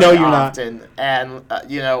this very often. Not. And,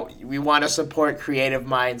 we want to support creative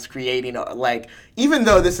minds creating, even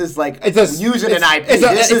though this is using an IP.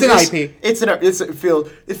 It's an IP.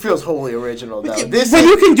 It feels wholly original, though. But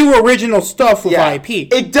you can do original stuff with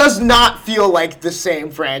IP. It does not feel like the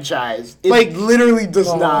same franchise. It literally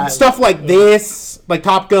does not. Stuff like this, like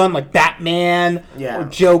Top Gun, like Batman, or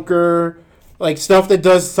Joker. Like, stuff that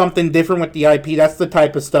does something different with the IP, that's the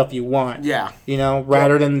type of stuff you want. Yeah.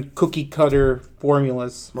 Rather than cookie-cutter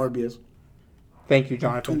formulas. Morbius. Thank you,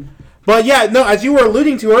 Jonathan. But, as you were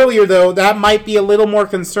alluding to earlier, though, that might be a little more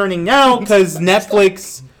concerning now, because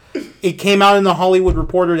Netflix, it came out in the Hollywood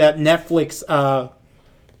Reporter that Netflix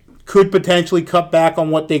could potentially cut back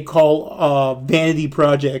on what they call vanity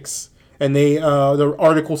projects. And the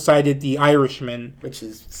article cited The Irishman, which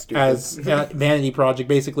is stupid, as a vanity project.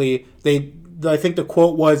 Basically, I think the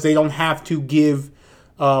quote was they don't have to give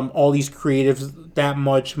all these creatives that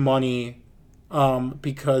much money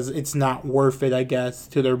because it's not worth it, I guess,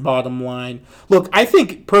 to their bottom line. Look, I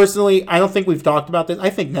think personally, I don't think we've talked about this.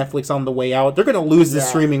 I think Netflix on the way out. They're going to lose the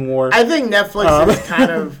streaming war. I think Netflix is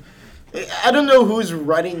kind of... I don't know who's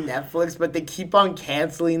running Netflix, but they keep on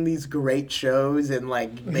canceling these great shows and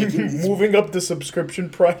making these... moving up the subscription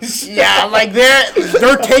price. Yeah,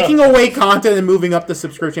 they're taking away content and moving up the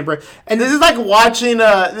subscription price. And this is like watching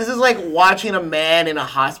a man in a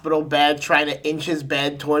hospital bed trying to inch his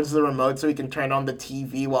bed towards the remote so he can turn on the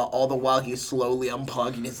TV all the while he's slowly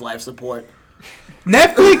unplugging his life support.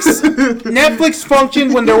 Netflix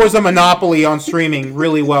functioned when there was a monopoly on streaming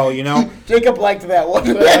really well, Jacob liked that one.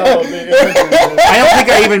 I don't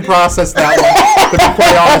think I even processed that one, to be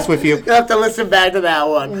quite honest with you. You'll have to listen back to that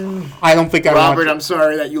one. I don't think I Robert, I'm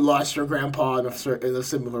sorry that you lost your grandpa in a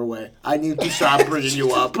similar way. I need to stop bringing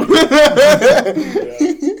you up.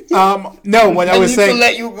 No, what I was saying... to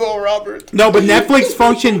let you go, Robert. No, but Netflix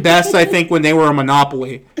functioned best, I think, when they were a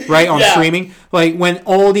monopoly, right, on streaming. Like when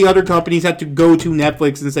all the other companies had to go to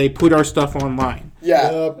Netflix and say, put our stuff online.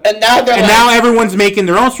 Yeah. And now now everyone's making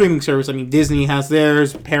their own streaming service. I mean, Disney has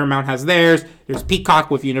theirs, Paramount has theirs. There's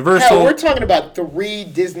Peacock with Universal. Hell, we're talking about 3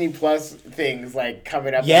 Disney Plus things like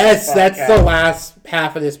coming up. Yes, that's the last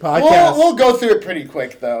half of this podcast. We'll go through it pretty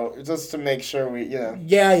quick though, just to make sure we,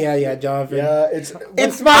 Yeah, Jonathan. Yeah,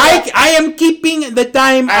 it's my. I am keeping the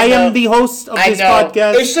time. I am the host of this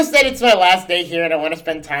podcast. It's just that it's my last day here, and I want to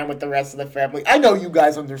spend time with the rest of the family. I know you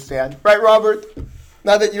guys understand, right, Robert?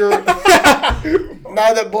 Now that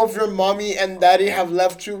now that both your mommy and daddy have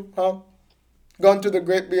left you, huh? Gone to the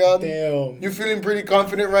great beyond. Damn. You feeling pretty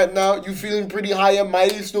confident right now? You feeling pretty high and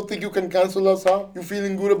mighty? Still think you can cancel us, huh? You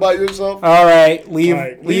feeling good about yourself? All right,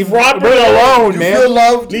 leave Robert alone, you man. Feel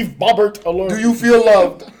loved? Leave Bobbert alone. Do you feel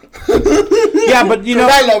loved? Yeah, but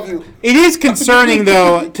I love you. It is concerning,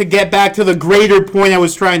 though, to get back to the greater point I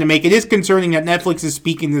was trying to make. It is concerning that Netflix is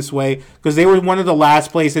speaking this way because they were one of the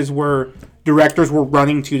last places where directors were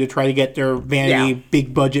running to try to get their vanity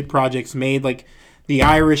big budget projects made, like The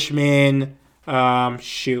Irishman.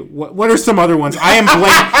 What are some other ones? I am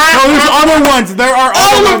blank. No, there's other ones. There are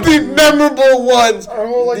all of the memorable ones.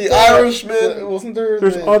 The Irishman. Wasn't there?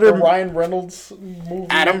 There's the Ryan Reynolds movie.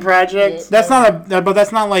 Adam Project. That's not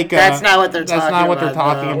that's not like. That's not what they're talking about. That's not what they're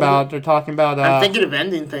talking about. They're talking about. I'm thinking of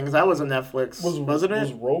Ending Things. That was on Netflix. Wasn't it?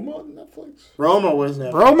 Was Roma on Netflix? Roma was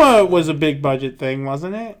Netflix. Roma was a big budget thing,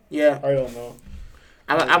 wasn't it? Yeah. I don't know.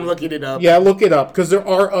 I'm looking it up. Yeah, look it up because there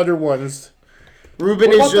are other ones.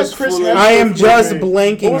 Ruben is just foolish. I am just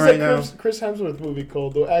blanking right now. Chris Hemsworth movie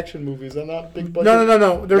called? The action movies are not big budget.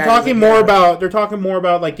 No. They're talking more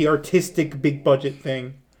about like the artistic big budget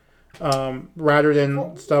thing, rather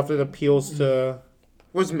than stuff that appeals to.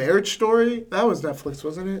 Was Marriage Story? That was Netflix,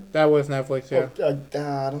 wasn't it? That was Netflix, yeah.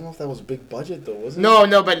 I don't know if that was a big budget though, was it? No,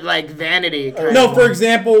 but like Vanity. No, for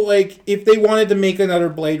example, like if they wanted to make another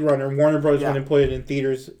Blade Runner, Warner Bros. Wouldn't put it in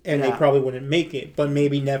theaters, and they probably wouldn't make it. But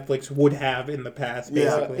maybe Netflix would have in the past.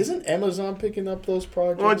 Basically, isn't Amazon picking up those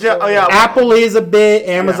projects? Well, Apple is a bit,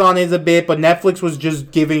 Amazon is a bit, but Netflix was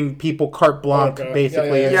just giving people carte blanche,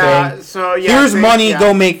 basically. And saying, here's money,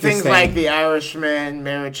 go make this things thing. like The Irishman,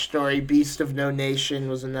 Marriage Story, Beast of No Nation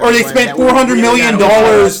was another. Or they spent $400 million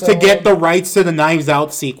to get the rights to the Knives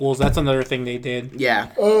Out sequels. That's another thing they did. Yeah.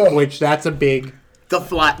 Which that's a big. The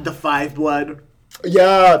Five Blood.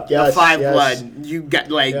 Yeah. The Five Blood. You got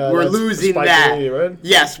we're losing Spike that. Lee, right?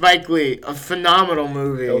 Yeah, Spike Lee, a phenomenal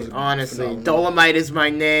movie. Honestly, phenomenal. Dolomite Is My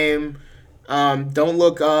Name. Don't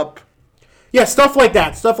Look Up. Yeah, stuff like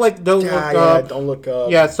that. Stuff like Don't Look Up. Don't Look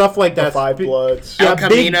Up. Yeah, stuff like that. The Five Bloods. Yeah,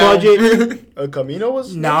 big budget. El Camino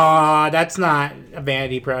was? Nah, that's not a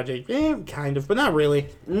vanity project. Kind of, but not really.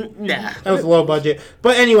 Nah. That was low budget.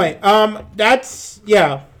 But anyway, that's,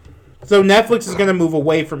 So Netflix is going to move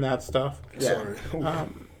away from that stuff. Yeah. Sorry.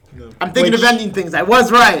 I'm thinking of Ending Things. I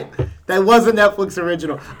was right. That was a Netflix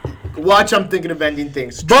original. Watch I'm Thinking of Ending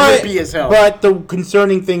Things. Trippy as hell. But the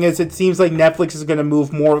concerning thing is it seems like Netflix is going to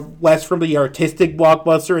move less from the artistic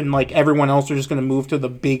blockbuster, and like everyone else are just going to move to the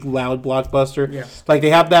big, loud blockbuster. Yeah. Like they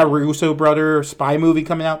have that Russo brother spy movie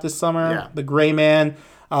coming out this summer, The Gray Man.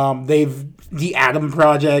 The Adam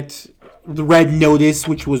Project, The Red Notice,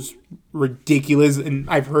 which was ridiculous, and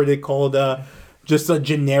I've heard it called just a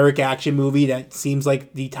generic action movie that seems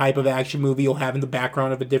like the type of action movie you'll have in the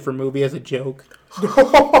background of a different movie as a joke.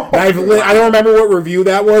 I don't remember what review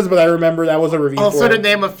that was, but I remember that was a review. Also, to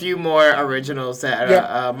name a few more originals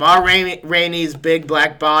that Ma Rainey's Big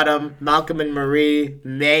Black Bottom, Malcolm and Marie,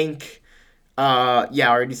 Mank. I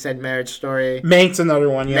already said Marriage Story. Mank's another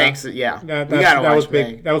one. Yeah, Mank's, yeah. That was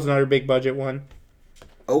big. Mank. That was another big budget one.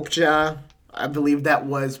 Okja, I believe that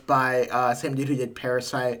was by same dude who did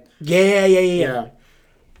Parasite. Yeah.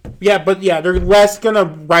 Yeah, but they're less gonna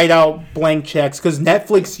write out blank checks because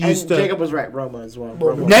Netflix used to. Jacob was right. Roma as well.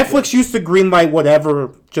 Netflix used to greenlight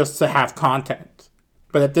whatever just to have content,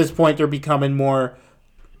 but at this point they're becoming more.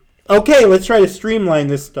 Okay, let's try to streamline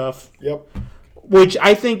this stuff. Yep. Which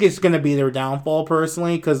I think is going to be their downfall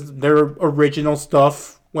personally, because their original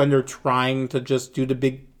stuff when they're trying to just do the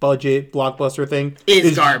big budget blockbuster thing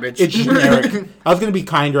is garbage. It's generic. I was going to be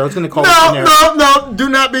kinder. I was going to call it generic. No, do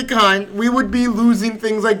not be kind. We would be losing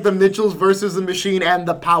things like The Mitchells versus the Machine and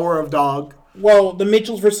The Power of Dog. Well, The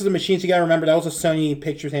Mitchells versus the Machines, you got to remember, that was a Sony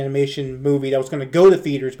Pictures Animation movie that was going to go to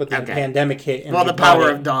theaters, but then the pandemic hit. And The Power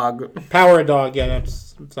of Dog. Power of Dog, yeah,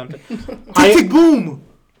 that's something. Tick Boom!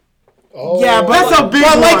 Oh, yeah, but that's a big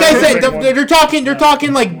one. Like I said, one. they're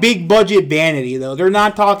talking like big budget vanity though. They're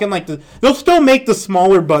not talking like they'll still make the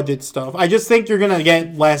smaller budget stuff. I just think you're gonna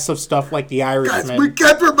get less of stuff like The Irishman. Guys, we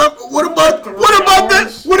can't remember What about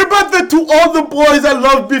the To All the Boys I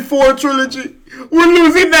Loved Before trilogy? We're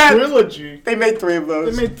losing that. Trilogy. They made 3 of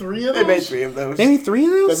those. They made 3 of those? They made 3 of those. They made 3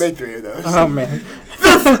 of those? They made 3 of those. Oh, man.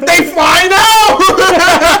 They fly now!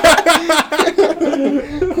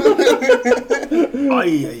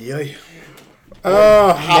 Ay.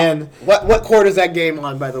 Oh, man. What court is that game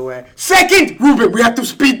on, by the way? Second! Ruben, we have to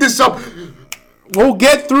speed this up. We'll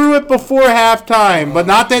get through it before halftime, but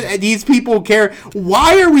not that these people care.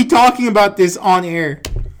 Why are we talking about this on air?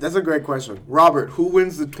 That's a great question. Robert, who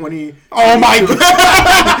wins the 20... Oh, my God.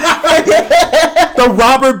 The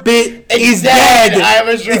Robert bit is dead.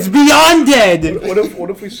 It's beyond dead. What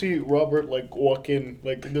if we see Robert, like, walk in,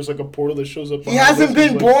 like, there's, like, a portal that shows up... He hasn't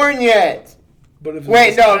been born yet. But if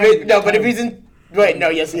but if he's in... Wait, no,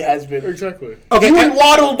 yes, he has been. Exactly. Okay. He would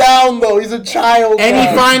waddle down, though. He's a child. Any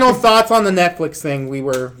final thoughts on the Netflix thing? We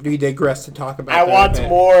digress to talk about I that want a bit.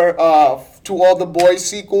 more To All the Boys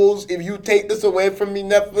sequels. If you take this away from me,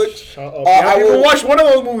 Netflix, Shut up. I will watch one of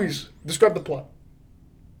those movies. Describe the plot.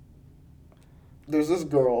 There's this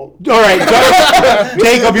girl. All right,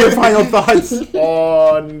 Jacob, your final thoughts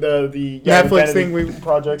on the Netflix thing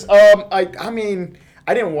projects. I mean,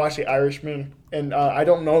 I didn't watch The Irishman, and I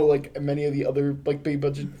don't know like many of the other like big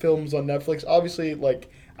budget films on Netflix. Obviously,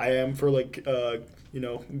 like I am for like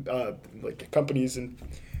like companies and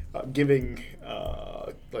giving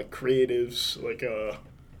like creatives like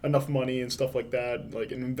enough money and stuff like that,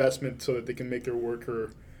 like an investment so that they can make their work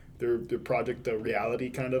or their project a reality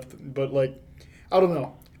kind of. But like, I don't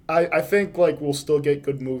know. I think like we'll still get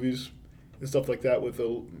good movies and stuff like that with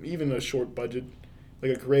even a short budget.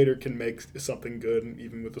 Like a creator can make something good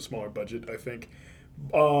even with a smaller budget, I think.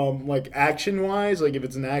 Like action wise, like if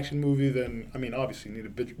it's an action movie, then I mean obviously you need a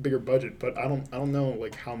bigger budget. But I don't know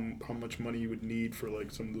like how much money you would need for like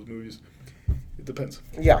some of those movies. It depends.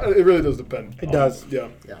 Yeah, it really does depend. It does. Yeah.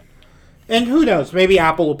 And who knows? Maybe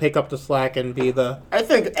Apple will pick up the slack and be the... I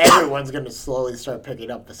think everyone's going to slowly start picking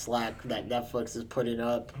up the slack that Netflix is putting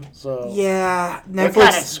up. So Yeah, they're Netflix...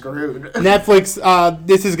 kind of screwed. Netflix,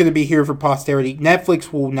 this is going to be here for posterity.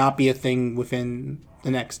 Netflix will not be a thing within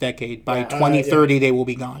the next decade. By 2030, they will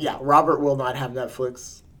be gone. Yeah, Robert will not have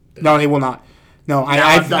Netflix. No, they will not. No,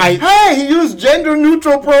 Hey, he used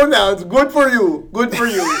gender-neutral pronouns. Good for you. Good for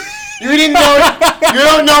you. You didn't know. You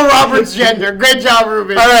don't know Robert's gender. Great job,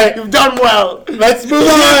 Ruben. All right. You've done well. Let's move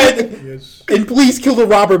on. Yes. And please kill the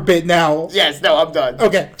Robert bit now. Yes, no, I'm done.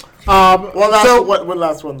 Okay. One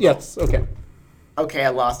last one. Yes, okay. Okay, I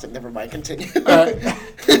lost it. Never mind. Continue. So,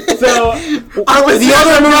 our listeners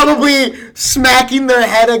are probably smacking their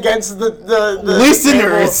head against the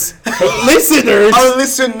listeners. Listeners. Our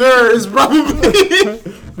listeners probably.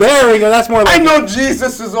 There we go. That's more like I know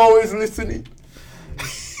Jesus is always listening.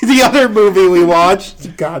 The other movie we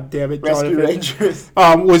watched, God damn it, Rescue Jonathan, Rangers.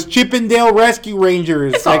 Was Chip and Dale Rescue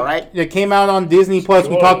Rangers. It's all right. It came out on Disney Plus.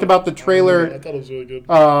 We talked about the trailer. I thought it was really good.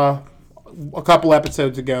 A couple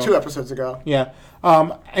episodes ago. 2 episodes ago. Yeah.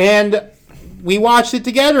 And we watched it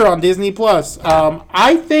together on Disney Plus.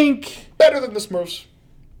 I think Better than the Smurfs.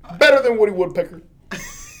 Better than Woody Woodpecker.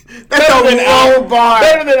 That's a low bar.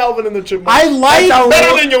 Better than Alvin and the Chipmunks.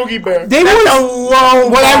 Better than Yogi Bear.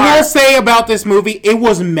 What I will say about this movie, it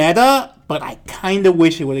was meta, but I kind of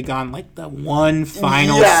wish it would have gone like the one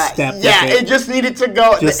final step. Yeah, it just needed to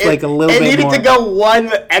go. Like a little bit more. It needed to go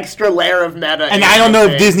one extra layer of meta. And I don't know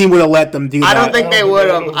if Disney would have let them do that. I don't think they would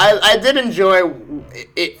have. I did enjoy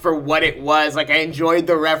it for what it was. Like I enjoyed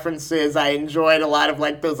the references. I enjoyed a lot of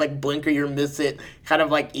like those like blink or you miss it kind of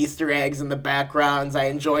like Easter eggs in the backgrounds. I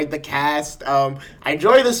enjoyed the cast. I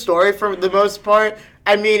enjoyed the story for the most part.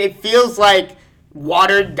 I mean, it feels like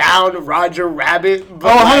watered down Roger Rabbit.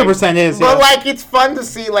 But 100% is. But like it's fun to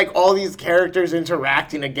see like all these characters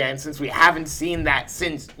interacting again since we haven't seen that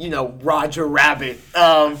since, Roger Rabbit.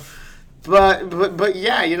 But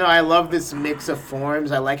yeah, I love this mix of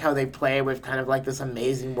forms. I like how they play with kind of like this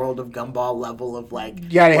amazing World of Gumball level of like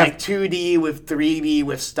 2D with 3D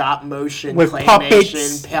with stop motion, with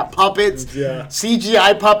claymation, puppets,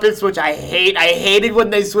 CGI puppets, which I hate. I hated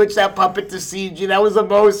when they switched that puppet to CG. That was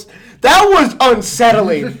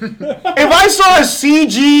unsettling. If I saw a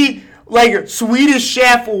CG like Swedish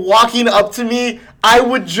chef walking up to me, I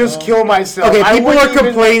would just kill myself. Okay, people are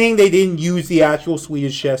complaining they didn't use the actual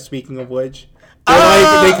Swedish chef, speaking of which.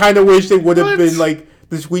 They kind of wish they would have been like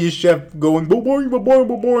the Swedish chef going,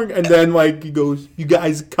 boring, and then like he goes, you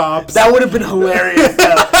guys cops. That would have been hilarious.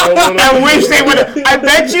 I wish they would have. I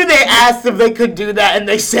bet you they asked if they could do that and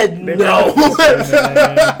they said no.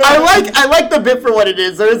 I like the bit for what it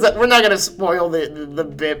is. We're not going to spoil the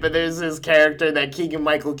bit, but there's this character that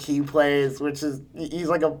Keegan-Michael Key plays, which is, he's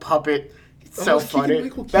like a puppet. So was Keegan funny.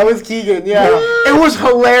 Michael That was Keegan, yeah. It was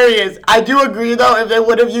hilarious. I do agree, though, if they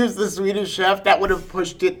would have used the Swedish Chef, that would have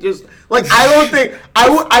pushed it just... Like, I don't think...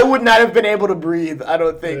 I would not have been able to breathe, I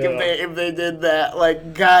don't think, if they did that.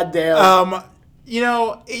 Like, goddamn.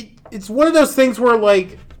 It's one of those things where,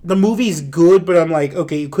 like, the movie's good, but I'm like,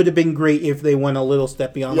 okay, it could have been great if they went a little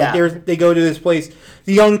step beyond. Yeah. Like, they go to this place,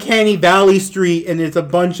 the Uncanny Valley Street, and it's a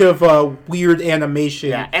bunch of weird animation.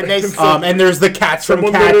 Yeah, and they... and there's the cats from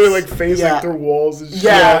Someone Cats. literally, like, phasing through walls and shit.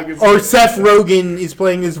 Yeah. Like, Or Seth Rogen is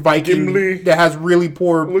playing this Viking Gimli. that has really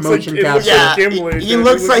poor motion capture. Yeah, Gimli, he dude.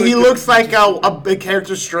 looks like a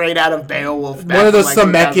character straight out of Beowulf. One of those back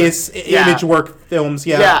in, like, Zemeckis image work films,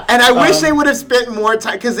 yeah. Yeah, and I wish they would have spent more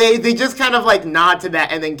time, because they just kind of, like, nod to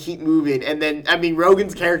that and then keep moving. And then, I mean,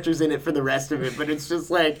 Rogen's character's in it for the rest of it, but it's just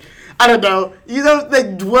like, I don't know.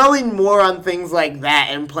 Like, dwelling more on things like that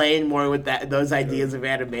and playing more with those ideas of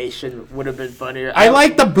animation would have been funnier. I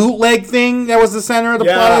like the bootleg thing that was the center of the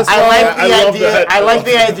plot as I well. like the I love idea. that. I like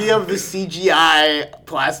the idea of the CGI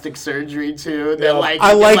plastic surgery too. That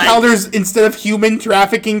I like how there's, instead of human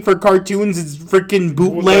trafficking for cartoons, it's freaking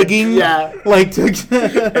bootlegging. Yeah. Like, And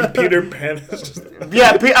Peter Pan is just...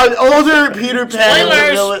 older Peter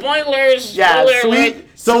Pan. Spoilers! Yeah, Spoiler sweet. alert.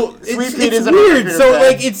 So Sweet Pete it's is a weird. Peter So Pan.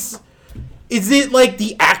 like is it like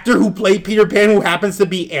the actor who played Peter Pan who happens to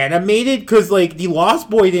be animated? Because like the Lost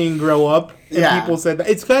Boy didn't grow up, and Yeah. people said that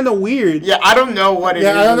it's kind of weird. Yeah, I don't know what it is.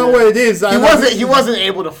 Yeah, I don't know what it is. He wasn't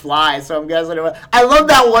able to fly, so I'm guessing. I love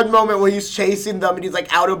that one moment where he's chasing them and he's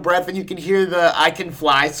like out of breath, and you can hear the "I Can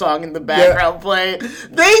Fly" song in the background playing.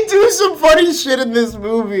 They do some funny shit in this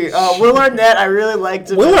movie. Will Arnett, I really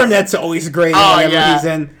liked him. Will Arnett's always great. Oh whenever yeah. he's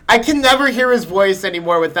in. I can never hear his voice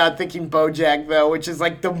anymore without thinking BoJack, though, which is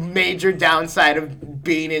like the major downside of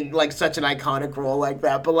being in like such an iconic role like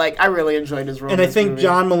that. But like, I really enjoyed his role. And in I this think movie.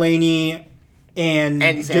 John Mulaney and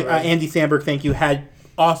Andy Samberg. Andy Samberg, thank you, had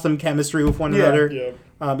awesome chemistry with one another. Yeah.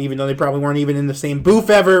 Even though they probably weren't even in the same booth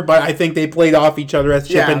ever, but I think they played off each other as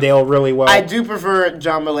Chip and Dale really well. I do prefer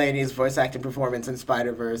John Mulaney's voice acting performance in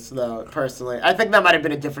Spider-Verse, though, personally. I think that might have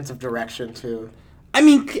been a difference of direction, too. I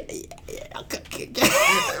mean, What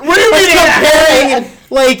do you mean? comparing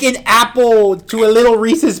like an apple to a little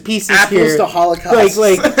Reese's Pieces Apples here. to Holocaust.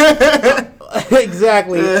 Like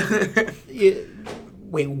exactly.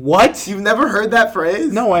 Wait, what? You've never heard that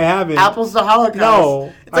phrase? No, I haven't. Apples to Holocaust.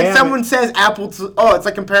 No, It's like I someone says apple to... Oh, it's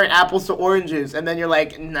like comparing apples to oranges, and then you're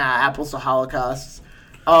like, nah, apples to holocausts.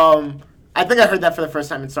 I think I heard that for the first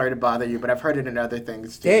time, and sorry to bother you, but I've heard it in other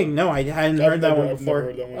things, too. Dang, no, I hadn't heard that one I've before.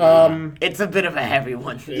 never heard that one. It's a bit of a heavy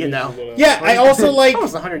one, you know? Yeah, I also like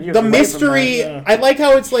Almost 100 years the away from mystery. that, I like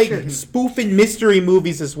how it's like spoofing mystery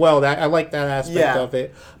movies as well. That I like that aspect of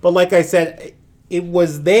it. But like I said, it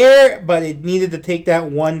was there, but it needed to take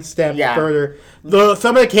that one step further.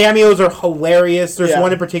 Some of the cameos are hilarious. There's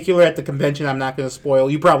one in particular at the convention I'm not going to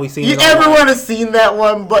spoil. You probably seen it. Everyone has seen that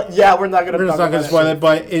one, but yeah, we're not going to We're just not going to spoil it,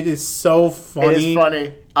 but it is so funny. It is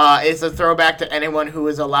funny. It's a throwback to anyone who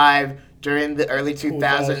was alive during the early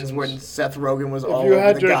 2000s when Seth Rogen was all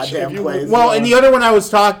over the goddamn place. Well, and the other one I was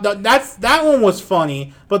talking, that one was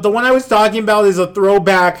funny, but the one I was talking about is a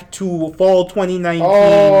throwback to fall 2019. Came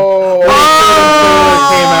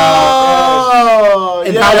out.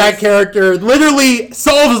 And how that character literally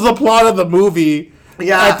solves the plot of the movie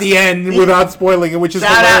at the end without spoiling it, which is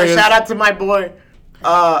hilarious. Shout out to my boy. You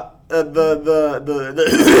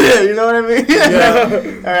know what I mean? Yeah.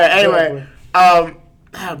 All right. Anyway, oh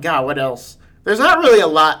god, what else? There's not really a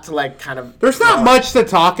lot to like kind of. There's not much to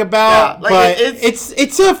talk about, but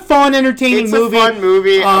it's a fun, entertaining movie. It's a fun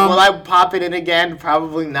movie. Will I pop it in again?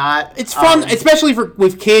 Probably not. It's fun, especially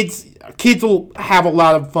with kids. Kids will have a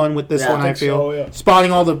lot of fun with this one, I feel.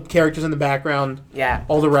 Spotting all the characters in the background. Yeah.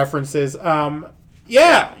 All the references. It was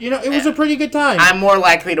a pretty good time. I'm more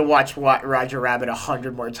likely to watch Roger Rabbit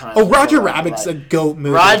 100 more times. Oh, Roger Rabbit's a GOAT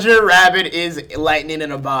movie. Roger Rabbit is lightning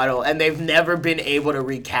in a bottle, and they've never been able to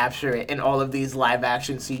recapture it in all of these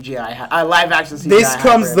live-action CGI. This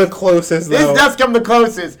comes the closest, though. This does come the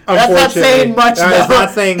closest. That's not saying much, though. That's not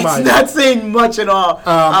saying much. It's not saying much at all.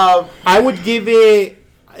 I would give it...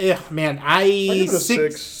 man, I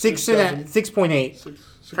 6.8.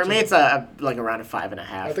 For me, it's around a 5.5.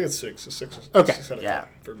 I think it's 6. It's 6. Okay. 6 out of 10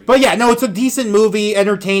 for me. But yeah, no, it's a decent movie,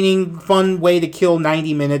 entertaining, fun way to kill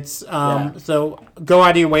 90 minutes. So go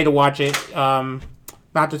out of your way to watch it.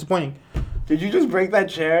 Not disappointing. Did you just break that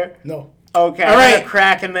chair? No. Okay, All I had right. a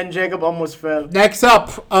crack and then Jacob almost fell. Next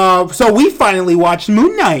up, so we finally watched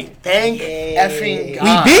Moon Knight. Thank effing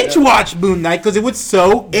God. We binge watched Moon Knight because it was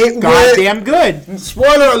so It goddamn good.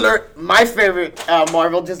 Spoiler alert, my favorite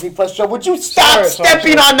Marvel Disney Plus show. Would you stop Sorry.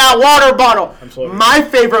 stepping on that water bottle? I'm sorry. My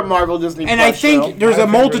favorite Marvel Disney And Plus I think show. there's My a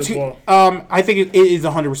favorite multitude. as well. I think it is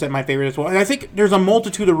 100% my favorite as well. And I think there's a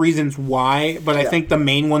multitude of reasons why, but I think the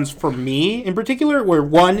main ones for me in particular were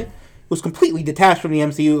one, was completely detached from the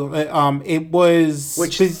MCU. It was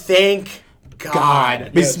Thank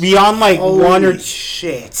God. It's beyond like Holy one or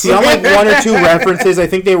shit. beyond like one or two references. I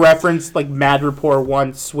think they referenced like Mad Rapport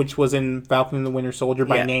once, which was in Falcon and the Winter Soldier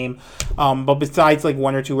by name. But besides like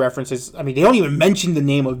one or two references, I mean, they don't even mention the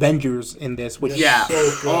name Avengers in this. Which Yeah.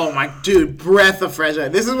 Oh my dude, breath of fresh air.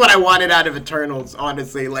 This is what I wanted out of Eternals,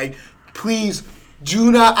 honestly. Like, please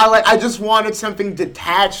do not. I just wanted something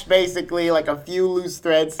detached, basically, like a few loose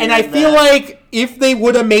threads. And I feel like if they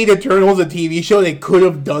would have made Eternals a TV show, they could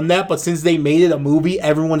have done that. But since they made it a movie,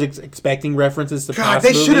 everyone's expecting references to God, past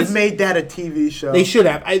they movies. should have made that a TV show. They should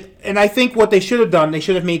have. I think what they should have done, they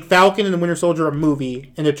should have made Falcon and the Winter Soldier a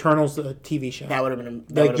movie and Eternals a TV show. That would have been.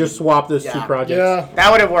 Like, just swap those two projects. Yeah.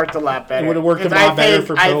 That would have worked a lot better. It would have worked a 'Cause lot better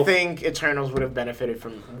for I both. think Eternals would have benefited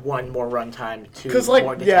from one more runtime, two 'Cause, like,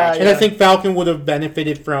 more yeah, detachment. And I think Falcon would have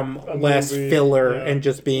benefited from less movie, filler yeah. and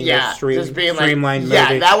just being Yeah, a streamlined movie.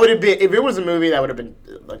 Yeah, that would have been, if it was a movie, that would have been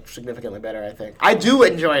like significantly better, I think. I do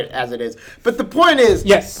enjoy it as it is. But the point is,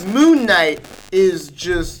 Yes. Moon Knight is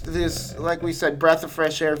just this, like we said, breath of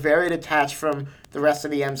fresh air, very detached from the rest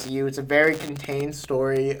of the MCU. It's a very contained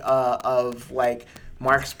story of like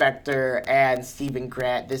Mark Spector and Stephen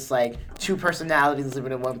Grant, this like two personalities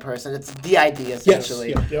living in one person. It's the idea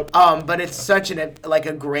essentially. Yep. But it's such a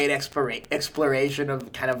great exploration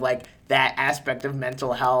of kind of like that aspect of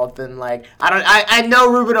mental health and like I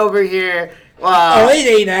know Ruben over here.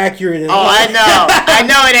 it ain't accurate. I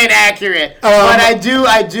know it ain't accurate, but I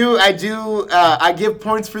give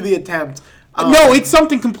points for the attempt. No, it's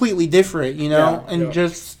something completely different, you know? Yeah, and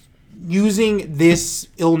just using this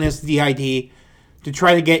illness, DID, to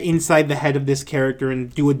try to get inside the head of this character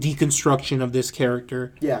and do a deconstruction of this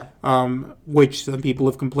character. Yeah. Which some people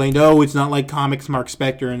have complained, it's not like comics Mark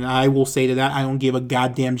Spector, and I will say to that, I don't give a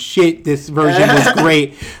goddamn shit. This version was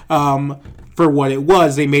great. For what it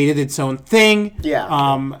was, they made it its own thing.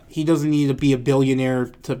 Yeah. He doesn't need to be a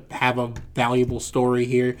billionaire to have a valuable story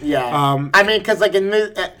here. Yeah. I mean, because like in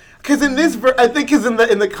this, I think because in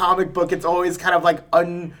the comic book, it's always kind of like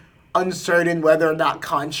uncertain whether or not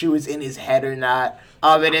Khonshu is in his head or not.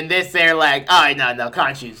 And in this, they're like, no,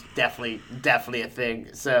 Khonshu's definitely a thing.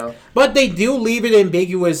 So, but they do leave it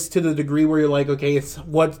ambiguous to the degree where you're like, okay, it's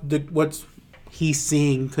what's he's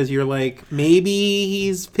seeing, because you're like, maybe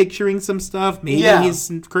he's picturing some stuff, maybe he's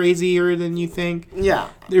crazier than you think. Yeah,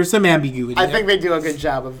 there's some ambiguity. I think they do a good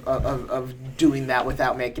job of doing that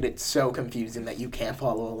without making it so confusing that you can't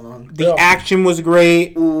follow along. The action was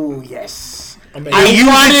great. Ooh, yes. I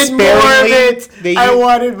wanted more of it. I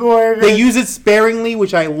wanted more of it. They use it sparingly,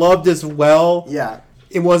 which I loved as well. Yeah.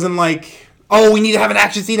 It wasn't like, we need to have an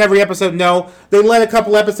action scene every episode. No, they let a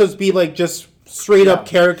couple episodes be like just straight up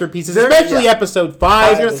character pieces, especially episode 5. I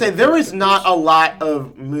was going to say, there is not a lot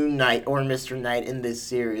of Moon Knight or Mr. Knight in this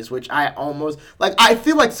series, which I almost, like, I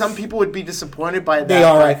feel like some people would be disappointed by that. They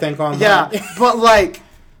are, I think, online. Yeah, but like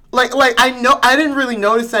I know, I didn't really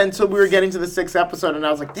notice that until we were getting to the 6th episode, and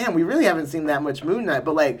I was like, damn, we really haven't seen that much Moon Knight,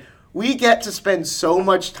 but like, we get to spend so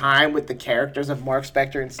much time with the characters of Mark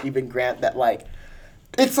Spector and Stephen Grant that like,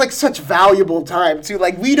 it's like such valuable time too.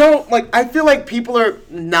 Like, we don't, like, I feel like people are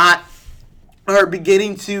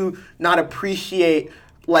beginning to not appreciate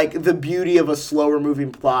like the beauty of a slower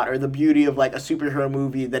moving plot or the beauty of like a superhero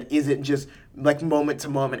movie that isn't just like moment to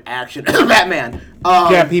moment action. Batman.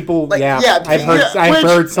 People. Like, I've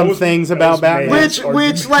heard some things about Batman.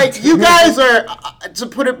 Which like you guys are, to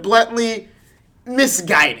put it bluntly,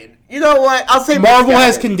 misguided. You know what? I'll say Marvel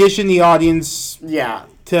has conditioned the audience. Yeah.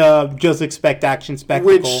 To just expect action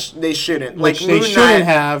spectacle. Which they shouldn't. Which like, they Moon shouldn't Knight,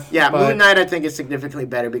 have. Yeah, but Moon Knight I think is significantly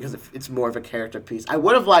better because it's more of a character piece. I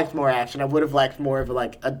would have liked more action. I would have liked more of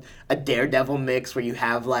like a Daredevil mix where you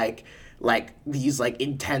have like these like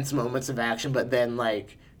intense moments of action, but then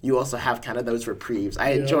like you also have kind of those reprieves.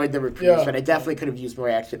 I enjoyed the reprieves, but I definitely could have used more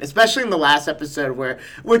action, especially in the last episode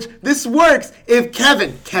which this works if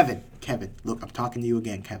Kevin, look, I'm talking to you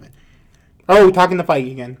again, Kevin. Oh, we're talking to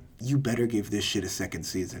Feige again. You better give this shit a second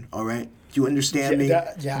season, all right? Do you understand me?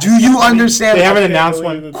 Yeah. Do you understand? They haven't announced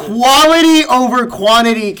one. Quality over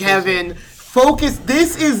quantity, Kevin. focus.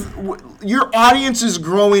 Your audience is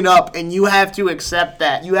growing up, and you have to accept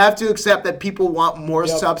that. You have to accept that people want more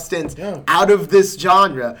substance out of this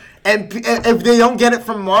genre. And if they don't get it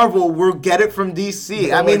from Marvel, we'll get it from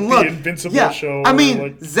DC. I mean, look. The Invincible show. I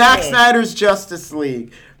mean, Zack Snyder's Justice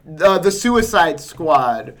League, the Suicide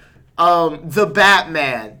Squad, The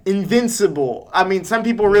Batman, Invincible. I mean, some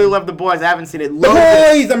people really love The Boys. I haven't seen it.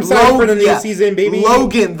 Boys! I'm sorry for the new season, baby.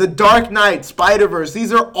 Logan, The Dark Knight, Spider-Verse.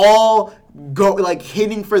 These are all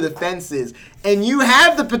hitting for the fences. And you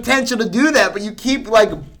have the potential to do that, but you keep,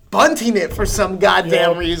 bunting it for some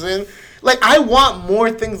goddamn reason. Like, I want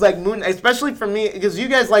more things like Moon Knight, especially for me, because you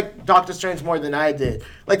guys like Doctor Strange more than I did.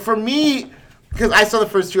 Like, for me, because I saw the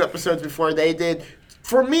first 2 episodes before they did,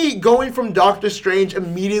 for me, going from Doctor Strange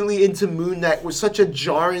immediately into Moon Knight was such a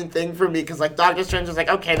jarring thing for me, because, Doctor Strange was like,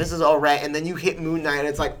 okay, this is all right, and then you hit Moon Knight, and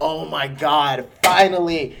it's like, oh my god,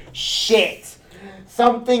 finally, shit.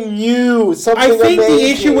 Something new, something amazing. I think the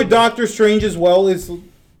issue with Doctor Strange as well is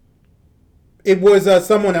it was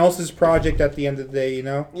someone else's project at the end of the day, you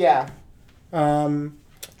know? Yeah.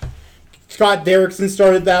 Scott Derrickson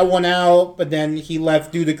started that one out, but then he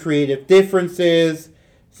left due to creative differences.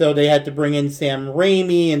 So they had to bring in Sam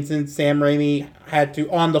Raimi, and since Sam Raimi had to,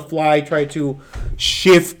 on the fly, try to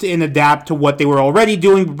shift and adapt to what they were already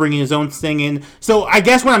doing, but bringing his own thing in. So I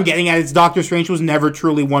guess what I'm getting at is Doctor Strange was never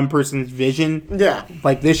truly one person's vision. Yeah.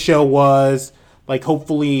 Like this show was,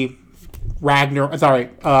 hopefully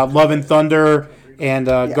Love and Thunder and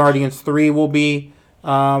Guardians 3 will be.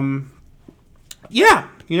 Yeah,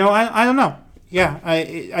 I don't know. Yeah,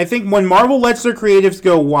 I think when Marvel lets their creatives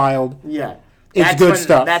go wild, it's good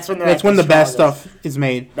stuff. That's when the best stuff is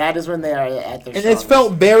made. That is when they are at their strongest. And it's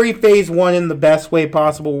felt very Phase 1 in the best way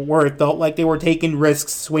possible, where it felt like they were taking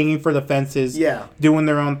risks, swinging for the fences, doing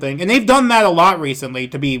their own thing. And they've done that a lot recently,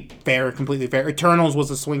 to be fair, completely fair. Eternals was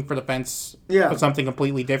a swing for the fence of something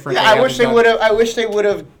completely different. Yeah, I wish they would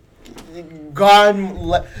have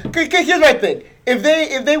gone. Here's my thing: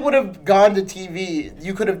 if they would have gone to TV,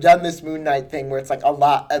 you could have done this Moon Knight thing where it's a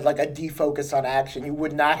defocus on action. You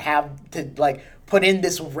would not have to put in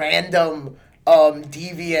this random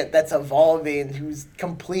deviant that's evolving who's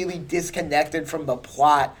completely disconnected from the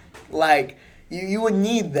plot. You would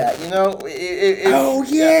need that, Yeah,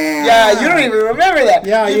 you don't even remember that.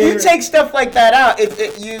 Yeah, if you take stuff like that out,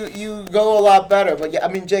 you go a lot better. But yeah, I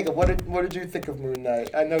mean, Jacob, what did you think of Moon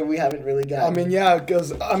Knight? I know we haven't really gotten.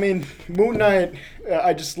 Because Moon Knight,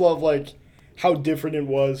 I just love how different it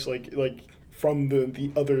was from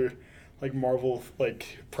the other Marvel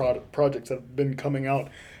projects that have been coming out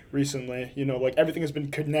recently. Everything has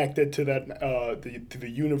been connected to that to the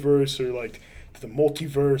universe or to the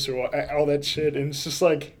multiverse or all that shit, and it's just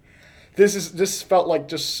this felt like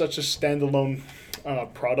just such a standalone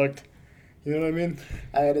product. You know what I mean?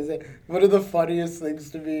 I gotta say, one of the funniest things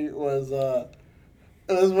to me was it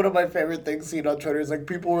was one of my favorite things seen on Twitter. Is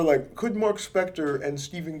people were like, could Mark Spector and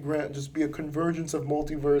Stephen Grant just be a convergence of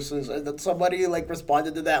multiverses? And then somebody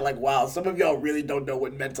responded to that wow, some of y'all really don't know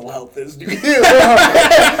what mental health is, do you?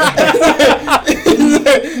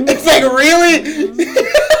 It's really?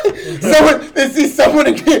 They see someone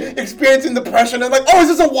experiencing depression and oh, is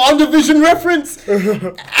this a WandaVision reference?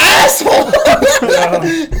 Asshole!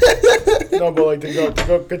 No, but to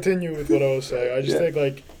go continue with what I was saying, I just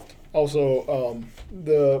think also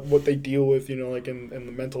what they deal with, in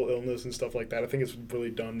the mental illness and stuff like that, I think it's really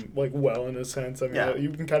done well in a sense. I mean,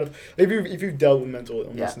 you can kind of if you've dealt with mental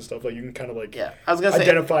illness and stuff, you can kind of I was gonna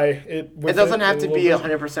identify it. It doesn't have to be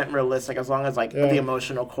 100% realistic as long as the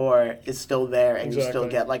emotional core is still there and you still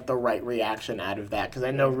get the right reaction out of that. Because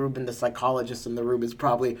I know Ruben, the psychologist in the room, is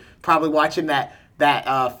probably watching that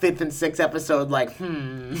 5th and 6th episode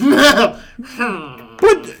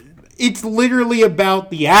But it's literally about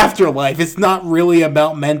the afterlife. It's not really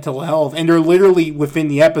about mental health. And they're literally, within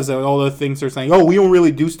the episode, all the things they're saying, oh, we don't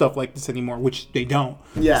really do stuff like this anymore, which they don't.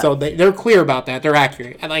 Yeah. So they're clear about that. They're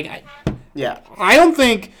accurate. I don't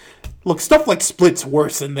think... Look, stuff like Split's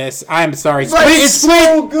worse than this. I'm sorry. Split's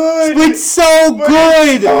so good. Split's so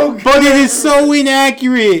good. But it is so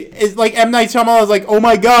inaccurate. It's M. Night Shyamalan was oh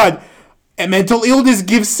my god. And mental illness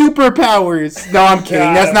gives superpowers. No, I'm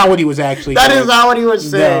kidding. That's not what he was actually That doing. is not what he was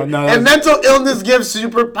saying. No, and mental illness gives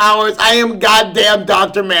superpowers. I am goddamn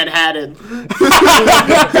Dr. Manhattan.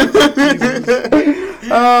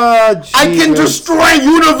 I can destroy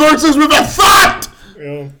universes with a thought!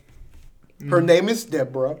 Yeah. Her name is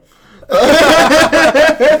Deborah.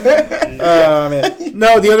 Man.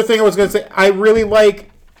 No, the other thing I was going to say, I really like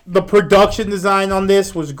The production design on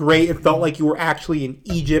this was great. It felt like you were actually in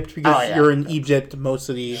Egypt because you're in Egypt most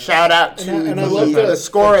of the. Shout out to and I love the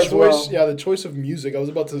score as well. Yeah, the choice of music. I was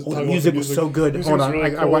about to talk about the music was so good. Music Hold on,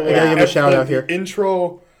 really I cool. gotta give a shout out here. The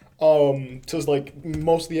intro. To like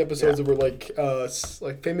most of the episodes that were like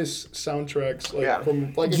famous soundtracks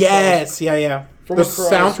from like yes, From the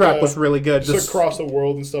soundtrack was really good. Just across the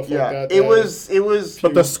world and stuff like that. It was.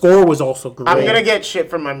 But the score was also great. I'm gonna get shit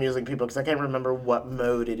from my music people because I can't remember what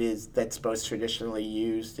mode it is that's most traditionally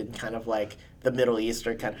used in kind of like the Middle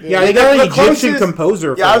Eastern kind. Yeah, they got an Egyptian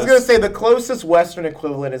composer. Yeah, I was gonna say the closest Western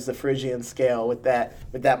equivalent is the Phrygian scale with that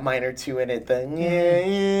minor two in it. That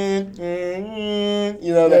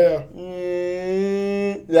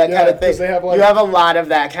kind of thing. You have a lot of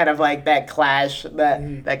that kind of like that clash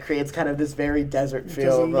that creates kind of this very desert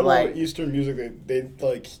feel. But like Eastern music, they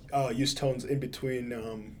like use tones in between.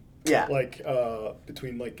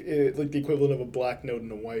 Between like the equivalent of a black note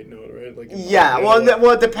and a white note, right? Like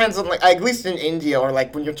it depends on like at least in India or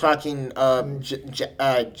like when you're talking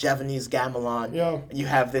Javanese gamelan, you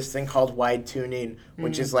have this thing called wide tuning,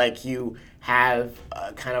 which is like you have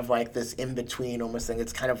kind of like this in between almost thing.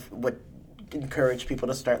 It's kind of what encouraged people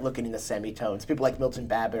to start looking into semitones. People like Milton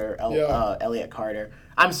Babbitt or Elliot Carter.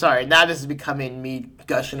 I'm sorry, now this is becoming me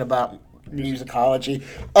gushing about musicology.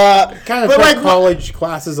 Kind of took like college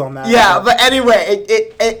classes on that. Yeah, but anyway,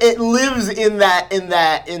 it lives in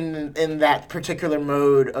that particular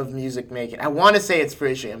mode of music making. I want to say it's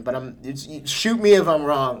Frisian, but shoot me if I'm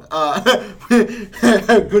wrong.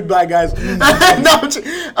 Goodbye, guys.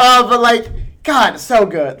 But like, God, so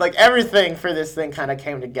good. Like everything for this thing kind of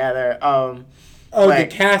came together. The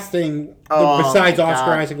casting besides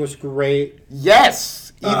Oscar Isaac was great.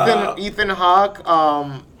 Yes, Ethan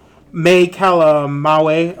Hawke. May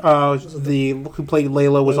Calamawe, who played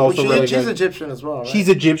Layla, was also really good. She's Egyptian as well, right? She's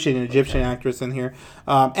Egyptian actress in here.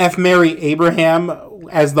 F. Mary Abraham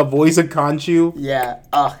as the voice of Khonshu. Yeah,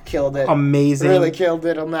 killed it. Amazing. Really killed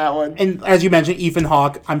it on that one. And as you mentioned, Ethan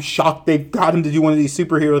Hawke, I'm shocked they got him to do one of these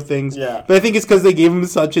superhero things. Yeah. But I think it's because they gave him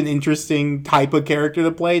such an interesting type of character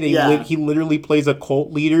to play. He literally plays a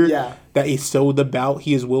cult leader. Yeah. That is so devout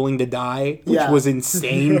he is willing to die, which was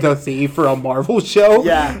insane to see for a Marvel show.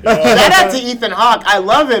 Yeah. Shout out to Ethan Hawke. I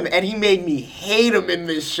love him, and he made me hate him in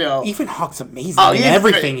this show. Ethan Hawke's amazing in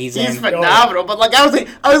everything he's in. He's phenomenal. But like I was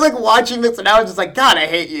like watching this, and I was just like, God, I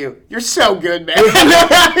hate you. You're so good, man.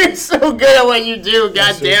 You're so good at what you do.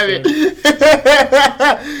 God damn it.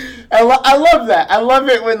 I love that. I love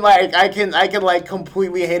it when like I can like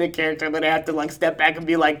completely hate a character, and then I have to like step back and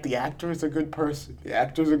be like, the actor is a good person. The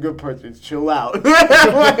actor's a good person. Chill out.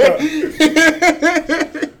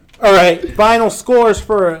 All right, final scores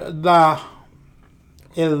for the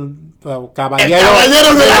Caballero de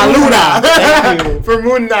la Luna. Thank you. For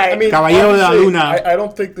Moon Knight. I mean, Caballero de la Luna. I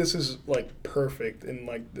don't think this is like perfect and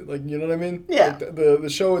like you know what I mean? Yeah. Like, the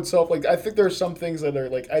show itself, like I think there are some things that are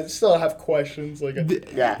like I still have questions. Like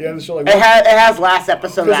the show, like, it has last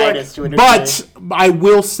episode itis to it. But I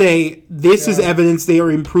will say this is evidence they are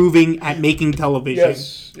improving at making television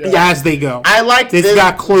as they go. I like this.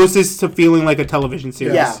 Got closest to feeling like a television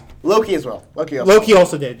series. Yeah. Loki as well. Loki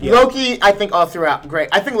also did. Yeah. Loki, I think all throughout, great.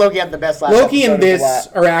 I think Loki had the best last Loki episode and this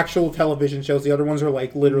are actual television shows. The other ones are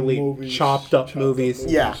like literally chopped up movies.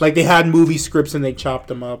 Yeah. Like they had movie scripts and they chopped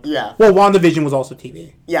them up. Yeah. Well, WandaVision was also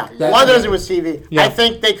TV. Yeah. WandaVision was TV. Yeah. I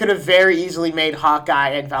think they could have very easily made Hawkeye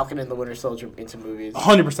and Falcon and the Winter Soldier into movies.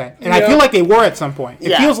 100%. And I feel like they were at some point.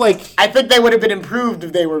 It feels like... I think they would have been improved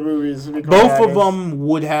if they were movies. Both of them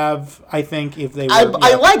would have, I think, if they were...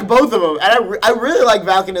 I like both of them. And I really like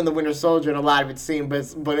Falcon and the Winter Soldier and a lot of it seemed,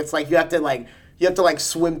 but it's like you have to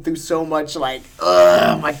swim through so much like,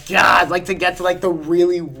 oh my God, like to get to like the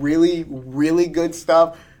really, really, really good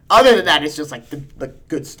stuff. Other than that, it's just like the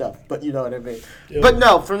good stuff, but you know what I mean. Yeah. But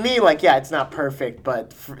no, for me, like, it's not perfect,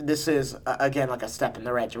 but this is again like a step in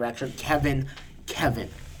the right direction. Kevin,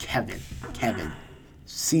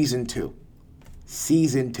 season 2,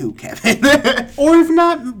 Kevin. Or if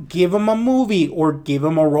not, give him a movie or give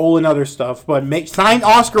him a role in other stuff. But sign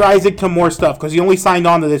Oscar Isaac to more stuff because he only signed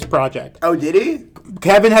on to this project. Oh, did he?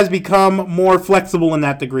 Kevin has become more flexible in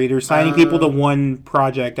that degree. They're signing people to one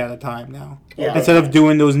project at a time now. Yeah. Instead of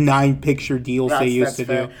doing those 9-picture deals they used to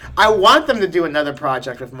do. I want them to do another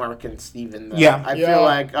project with Mark and Steven, though. Yeah. I feel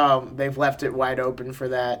like they've left it wide open for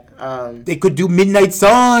that. They could do Midnight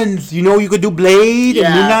Suns. You could do Blade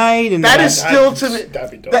and Midnight. And that is still, to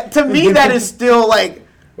me, that is still, like,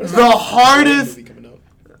 the hardest...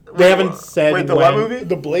 They haven't said Wait, the when. what movie?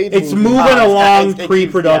 The Blade It's movie. moving along it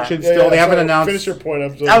pre-production keeps- still. They haven't sorry, announced. Finish your point.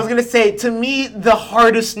 I was gonna say, to me, the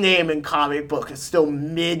hardest name in comic book is still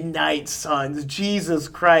Midnight Suns. Jesus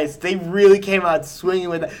Christ, they really came out swinging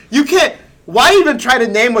with that. You can't. Why even try to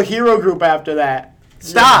name a hero group after that?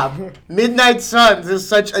 Stop. Midnight Suns is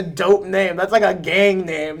such a dope name. That's like a gang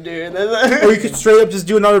name, dude. Or you could straight up just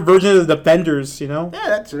do another version of the Defenders, you know? Yeah,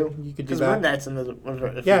 that's true. You could do Because that. Midnight's in the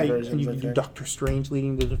Yeah, versions. and you I could do think. Doctor Strange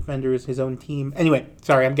leading the Defenders, his own team. Anyway,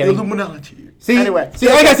 sorry, I'm getting... Illuminati. See, Anyway. see,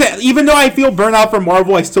 like I said, even though I feel burnout from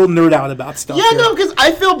Marvel, I still nerd out about stuff. Yeah, here. no, because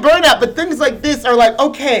I feel burnout, but things like this are like,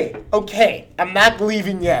 okay, I'm not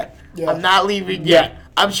leaving yet. Yeah. I'm not leaving yet.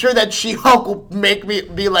 I'm sure that She-Hulk will make me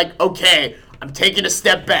be like, okay, I'm taking a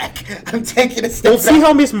step back. I'm taking a step We'll back. see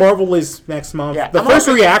how Miss Marvel is next month. Yeah, the I'm first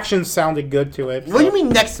hoping- reactions sounded good to it. What do you mean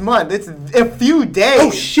next month? It's a few days.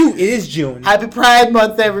 Oh, shoot, it is June. Happy Pride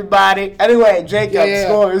Month, everybody. Anyway, Jacob,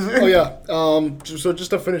 scores. Oh yeah. So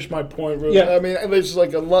just to finish my point, really, Yeah. I mean, there's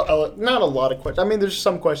like not a lot of questions. I mean, there's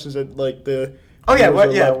some questions that like the. Oh, yeah, viewers what-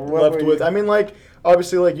 are yeah, left, what left were with. you- I mean, like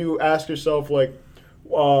obviously, like you ask yourself, like.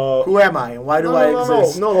 Who am I and why do I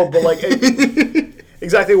exist? No, but like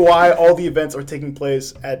exactly why all the events are taking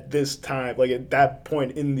place at this time, like at that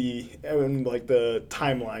point in the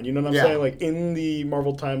timeline. You know what I'm Yeah. saying? Like in the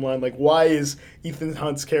Marvel timeline, like why is Ethan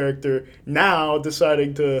Hunt's character now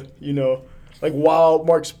deciding to, like while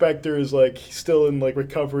Mark Spector is like still in like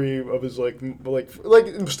recovery of his like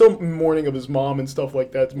still mourning of his mom and stuff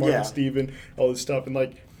like that, Mark Yeah. and Steven, all this stuff, and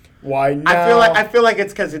like why now? I feel like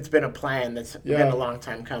it's because it's been a plan that's been Yeah. a long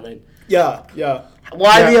time coming. Yeah.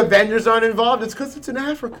 Why Yeah. the Avengers aren't involved? It's because it's in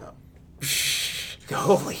Africa.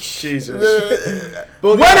 Holy shit. Jesus.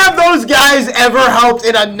 When have those guys ever helped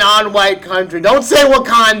in a non-white country? Don't say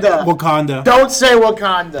Wakanda. Wakanda. Don't say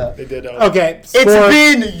Wakanda. They did. Okay, It's score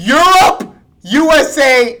been Europe,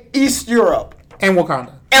 USA, East Europe, and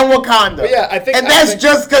Wakanda. and Wakanda. But yeah, I think- and I that's think-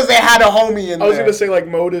 just because they had a homie in I was there. gonna say like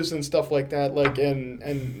motives and stuff like that, like and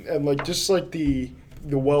like just like the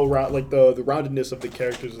well-round, like the roundedness of the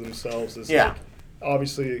characters themselves is Yeah. like,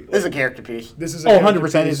 obviously This is a character piece. this is Oh,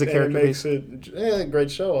 100% is a and character it makes it a great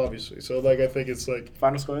show, obviously. So like I think it's like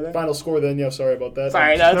Final score there? final score. Then yeah, sorry about that.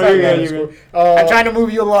 Sorry, that's No, you're okay. good, you're good. I'm trying to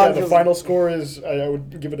move you along. Yeah, the 'cause final score is I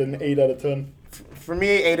would give it an 8 out of 10. For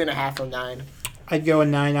me, 8.5 from 9. I'd go a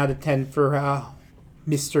 9 out of 10 for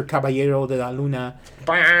Mr. Caballero de la Luna.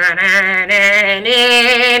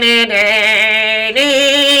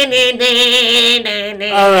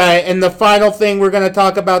 All right, and the final thing we're going to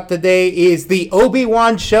talk about today is the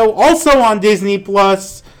Obi-Wan show, also on Disney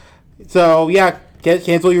Plus. So yeah,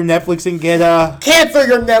 cancel your Netflix and get Cancel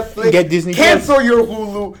your Netflix. Get Disney Cancel your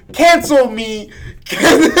Hulu. Cancel me.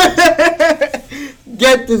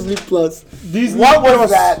 Get Disney Plus. What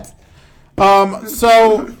was that?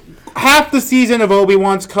 So half the season of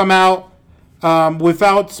Obi-Wan's come out.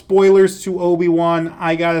 Without spoilers to Obi-Wan,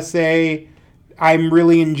 I gotta say I'm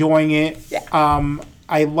really enjoying it. Yeah.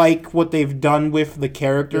 I like what they've done with the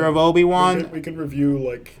character of Obi-Wan. We can review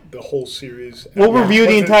like the whole series. We'll review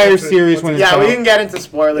the entire series when it's Yeah, out. we can get into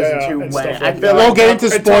spoilers Yeah, in 2 and ways. stuff I like feel that. like We'll get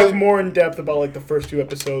into I spoil- talk more in depth about like the first 2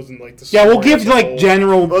 episodes and like the Yeah, we'll story give as a like whole.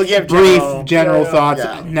 general, We'll give brief, general- thoughts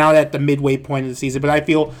yeah. now at the midway point of the season. But I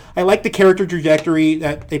feel I like the character trajectory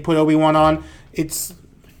that they put Obi-Wan on. It's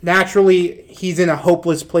naturally he's in a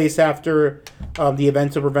hopeless place after the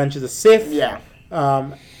events of Revenge of the Sith. Yeah.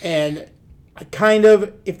 And kind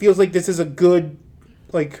of it feels like this is a good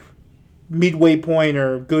like midway point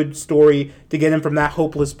or good story to get him from that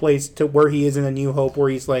hopeless place to where he is in A New Hope, where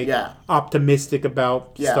he's like Yeah. optimistic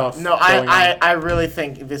about Yeah. stuff. No, going on. I really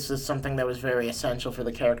think this is something that was very essential for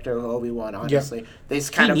the character of Obi-Wan, honestly. This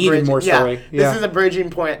kind of needed bridge, more story. Yeah. This is a bridging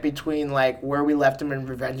point between like where we left him in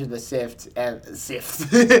Revenge of the Sith and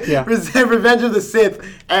Yeah. Revenge of the Sith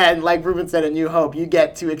and like Ruben said, A New Hope. You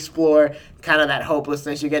get to explore kind of that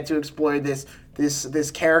hopelessness. You get to explore this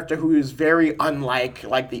character who is very unlike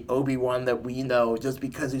like the Obi-Wan that we know, just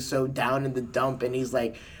because he's so down in the dump and he's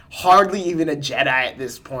like hardly even a Jedi at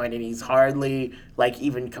this point, and he's hardly like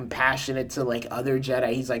even compassionate to like other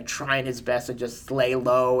Jedi. He's like trying his best to just lay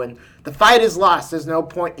low, and the fight is lost. There's no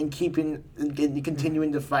point in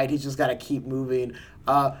continuing to fight. He's just got to keep moving.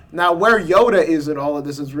 Now, where Yoda is in all of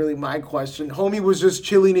this is really my question. Homie was just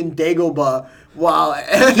chilling in Dagobah while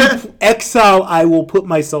Exile, I will put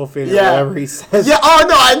myself in, or Yeah. whatever he says. Yeah. Oh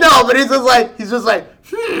no, I know, but he's just like,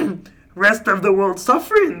 Rest of the world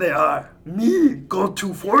suffering they are. Me, go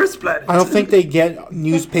to forest planet. I don't think they get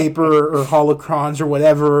newspaper or holocrons or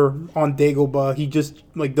whatever on Dagobah. He just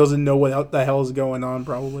doesn't know what the hell is going on,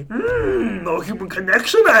 probably. No human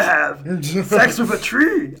connection I have. Sex with a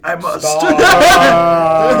tree, I must.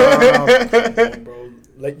 Bro,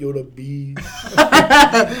 let Yoda be.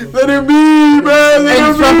 Let him be, man.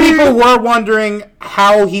 And some people were wondering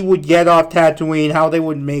how he would get off Tatooine, how they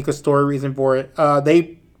would make a story reason for it.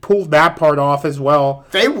 They pulled that part off as well.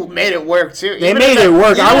 They made it work too. They made it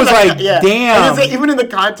work. I was like, damn. Even in the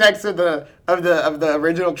context of the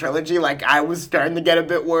original trilogy, I was starting to get a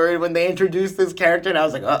bit worried when they introduced this character, and I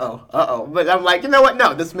was like, uh oh. But I'm like, you know what?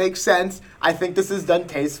 No, this makes sense. I think this is done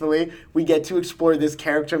tastefully. We get to explore this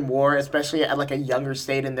character more, especially at a younger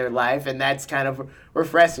state in their life, and that's kind of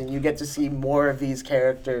refreshing. You get to see more of these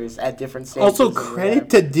characters at different stages. Also, credit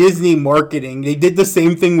to Disney marketing. They did the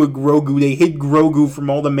same thing with Grogu. They hid Grogu from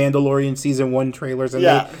all the Mandalorian Season 1 trailers,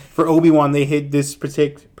 and for Obi-Wan, they hid this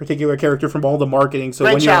particular character from all the marketing. So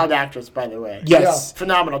Great child actress, by the way. Yes. Yeah.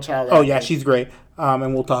 Phenomenal child actress. Oh, yeah, she's great.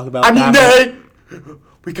 And we'll talk about that.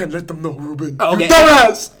 We can't let them know, Ruben. Okay. You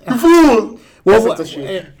dumbass! You fool! Well,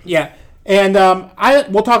 yeah. And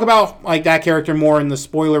we'll talk about that character more in the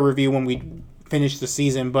spoiler review when we finish the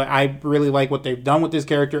season, but I really like what they've done with this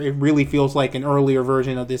character. It really feels like an earlier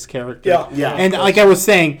version of this character. Yeah. And like I was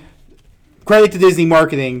saying, credit to Disney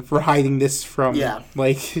marketing for hiding this from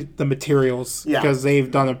the materials because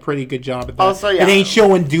they've done a pretty good job at that. Also, it ain't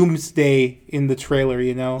showing Doomsday in the trailer,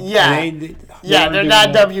 you know. Yeah, they're not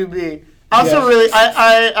WB. Also, really,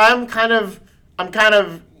 I'm kind of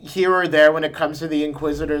here or there when it comes to the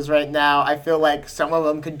Inquisitors right now. I feel like some of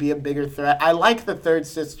them could be a bigger threat. I like the third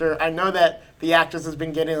sister. I know that the actress has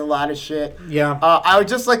been getting a lot of shit. Yeah. I would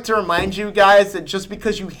just like to remind you guys that just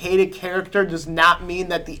because you hate a character does not mean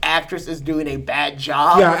that the actress is doing a bad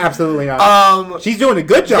job. Yeah, absolutely not. She's doing a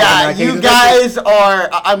good job. Yeah, you guys are.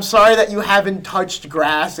 I'm sorry that you haven't touched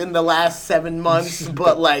grass in the last 7 months,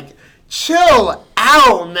 but chill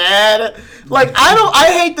out, man.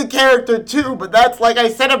 I hate the character too, but that's like I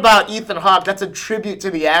said about Ethan Hawke, that's a tribute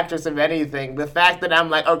to the actress of anything. The fact that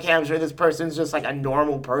I'm okay, I'm sure this person's just a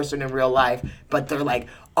normal person in real life, but they're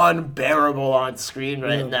unbearable on screen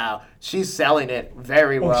right now. She's selling it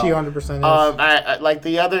very well. She 100% is. I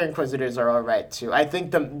the other Inquisitors are all right too. I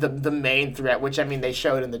think the main threat, which they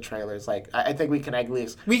showed in the trailers, I think we can at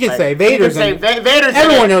least say Vader's in it. Vader's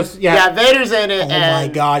everyone in it. knows. Yeah, Vader's in it. Oh my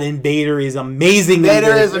god, and Vader is amazing.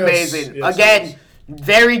 Vader is amazing. Yes, again,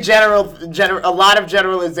 very general, a lot of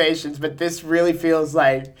generalizations, but this really feels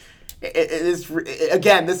like.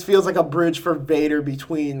 This feels like a bridge for Vader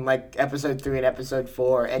between episode 3 and episode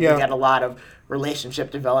 4, and you get a lot of relationship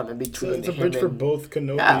development between it's a bridge for both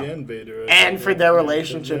Kenobi and Vader, and for their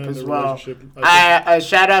relationship as well. I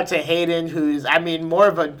shout out to Hayden, who's more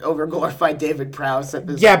of an overglorified David Prowse at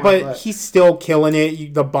this point. Yeah, but he's still killing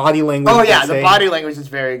it. The body language. Oh yeah, the body language is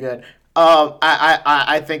very good.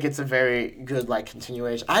 I think it's a very good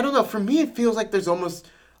continuation. I don't know. For me, it feels like there's almost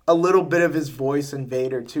a little bit of his voice in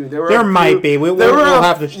Vader too. There might be. We'll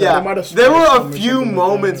have to show. Yeah, there were a few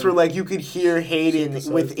moments where you could hear Hayden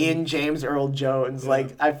within James Earl Jones. Yeah.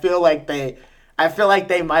 I feel like they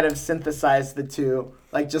might have synthesized the two.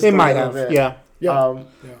 Just they might have. Bit. Yeah.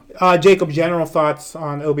 Jacob, general thoughts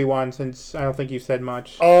on Obi-Wan, since I don't think you said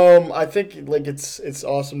much. I think it's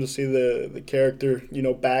awesome to see the character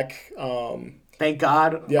back. Thank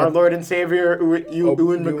God, our Lord and Savior,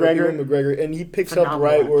 Ewan McGregor. And he picks up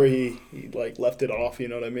right where he left it off. You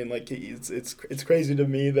know what I mean? It's crazy to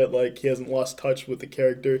me that he hasn't lost touch with the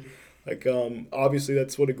character. Obviously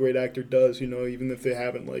that's what a great actor does. You know, even if they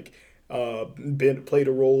haven't played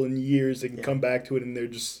a role in years, they can come back to it and they're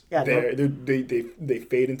just there. They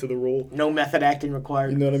fade into the role. No method acting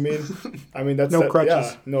required. You know what I mean? That's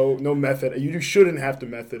crutches. Yeah, no method. You shouldn't have to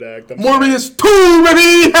method act. Morbius 2,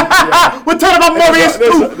 baby! We're talking about Morbius 2!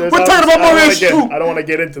 We're talking about Morbius 2! I don't want to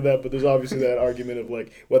get into that, but there's obviously that argument of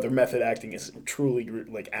whether method acting is truly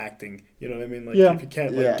acting. You know what I mean? If you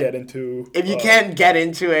can't get into... If you can't get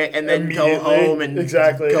into it and then go home and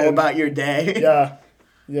go about your day. Yeah.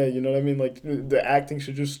 Yeah, you know what I mean? The acting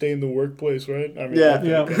should just stay in the workplace, right? I mean,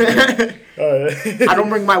 I don't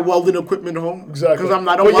bring my welding equipment home. Exactly. Because I'm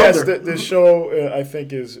not a welder. Yes, the show, I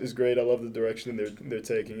think, is great. I love the direction they're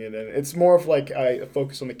taking it. And it's more of I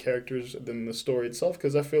focus on the characters than the story itself,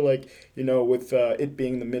 because I feel with it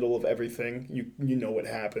being the middle of everything, you know what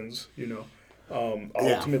happens, you know.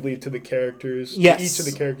 ultimately to the characters. Yes. To each of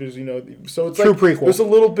the characters, you know. So it's True like prequel. there's a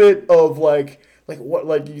little bit of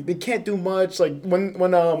they can't do much. Like when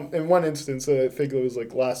in one instance, I think it was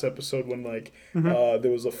like last episode when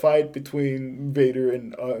there was a fight between Vader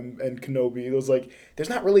and Kenobi. It was like there's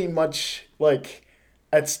not really much like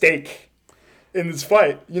at stake in this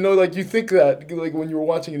fight. You know, like you think that like when you were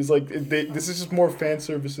watching it, it's like this is just more fan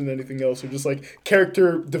service than anything else, or just like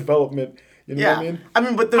character development. You know what I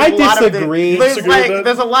mean? But there's a lot of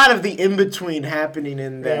there's a lot of the in between happening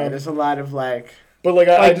in there. Yeah. There's a lot of like. But like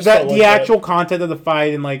I just felt the actual content of the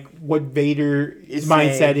fight and like what Vader's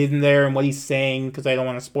mindset is in there and what he's saying, because I don't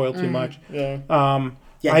want to spoil too much. Yeah.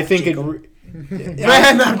 I think Jacob.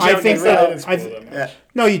 I think so.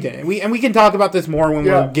 No, you didn't. We can talk about this more when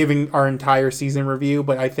we're giving our entire season review.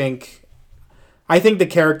 But I think the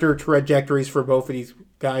character trajectories for both of these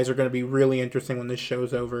guys are going to be really interesting when this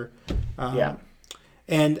show's over.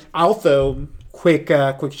 And also, quick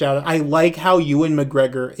shout out. I like how Ewan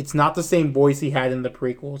McGregor. It's not the same voice he had in the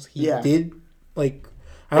prequels. He did like.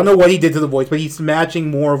 I don't know what he did to the voice, but he's matching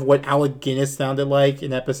more of what Alec Guinness sounded like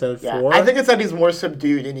in episode 4. I think it's that he's more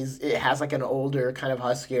subdued and it has like an older, kind of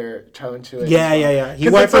huskier tone to it. Yeah. He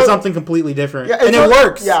went for something completely different, and it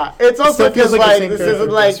works. Yeah, it's also because like this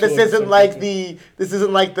isn't like the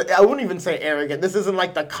I wouldn't even say arrogant. This isn't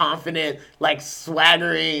like the confident, like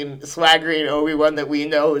swaggering Obi-Wan that we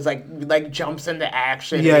know is like jumps into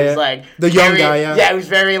action. Yeah, he's like the young guy. Yeah, he was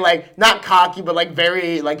very like not cocky, but like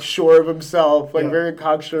very like sure of himself, like very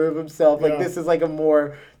cocky. Sure of himself. Like this is like a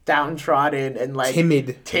more downtrodden and like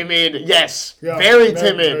timid. Yes, very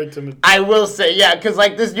timid. I will say, because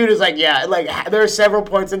like this dude is like, there are several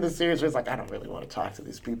points in the series where it's like I don't really want to talk to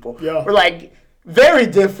these people. Yeah, we're like very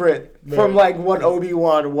different from like what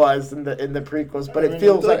Obi-Wan was in the prequels, but it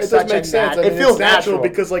feels like such a sense. It feels natural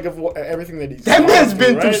because like of everything that he's. That man's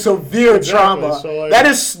been through severe trauma. So, like,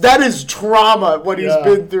 that is trauma what he's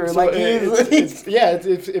been through. So like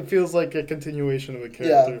it feels like a continuation of a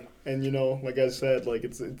character, and you know, like I said, like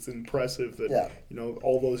it's impressive that you know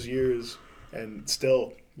all those years and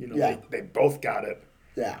still you know they both got it.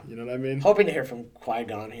 Yeah, you know what I mean. Hoping to hear from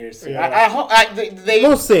Qui-Gon here soon. Yeah. I hope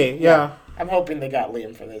we'll see. Yeah. I'm hoping they got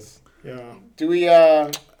Liam for this. Yeah. Do we no,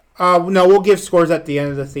 we'll give scores at the end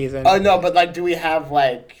of the season. Oh no, but like do we have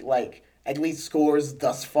like at least scores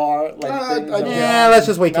thus far? Like let's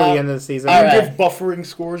just wait till the end of the season. Give buffer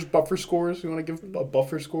scores. You want to give a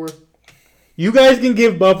buffer score? You guys can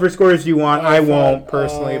give buffer scores if you want. I won't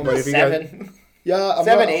personally, but if you guys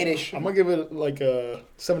 7, 8-ish. I'm gonna give it like a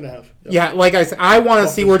 7.5. Yeah, like I said, I want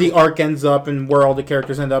to see where the arc ends up and where all the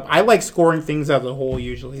characters end up. I like scoring things as a whole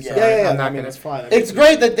usually. So I'm not gonna. It's fine. It's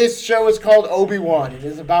great that this show is called Obi-Wan. It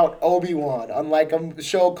is about Obi-Wan, unlike a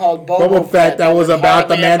show called Boba Fett that was about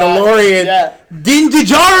the Mandalorian. Din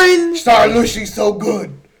Djarin. Star Lucy's so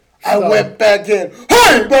good. I went back in.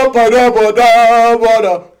 Hey, ba ba da ba da ba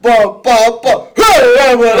da ba ba ba.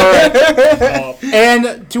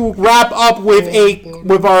 And to wrap up with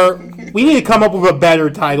we need to come up with a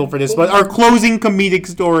better title for this, but our closing comedic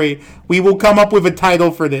story, we will come up with a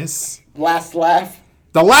title for this. Last laugh.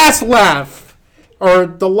 The last laugh, or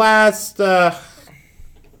the last.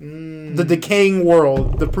 The decaying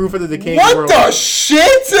world. The proof of the decaying world. What the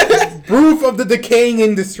shit? Proof of the decaying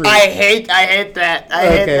industry. I hate that.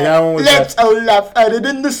 That one was Let's all laugh at an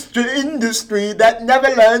industry that never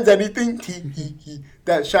learns anything.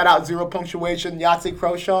 That shout out zero punctuation Yahtzee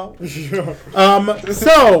Croshaw.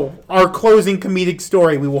 So our closing comedic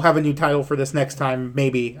story. We will have a new title for this next time.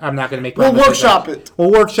 Maybe I'm not going to make. We'll workshop it. We'll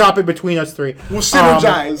workshop it between us three. We'll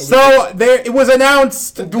synergize. So it was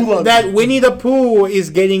announced that Winnie the Pooh is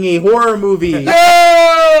getting a horror movie.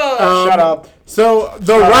 Shut up. So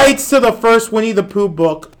the rights to the first Winnie the Pooh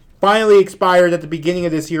book finally expired at the beginning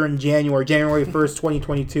of this year in January 1st,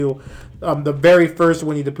 2022. The very first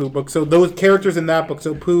Winnie the Pooh book. So those characters in that book,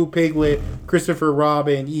 so Pooh, Piglet, Christopher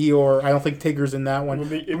Robin, Eeyore. I don't think Tigger's in that one. When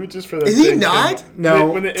the images for that is he not?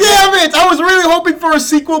 No. Damn it! I was really hoping for a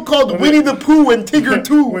sequel called Winnie the Pooh and Tigger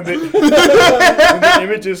 2. When the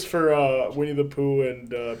images for Winnie the Pooh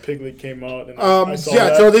and Piglet came out, and I saw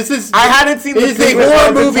that. So this is. I hadn't seen this the is a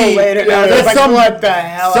horror movie. Later. What the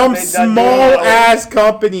hell? Some small ass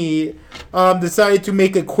company decided to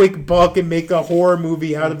make a quick buck and make a horror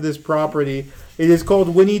movie out of this property. It is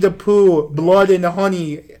called Winnie the Pooh, Blood and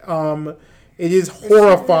Honey. It is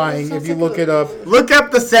horrifying if you look it up. Look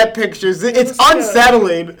up the set pictures. It's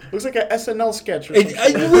unsettling. Looks like an SNL sketch. Or It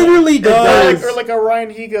literally does. Or like a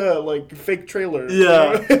Ryan Higa like fake trailer.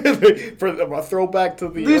 Yeah. For a throwback to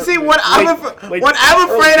the. You see, what I'm afraid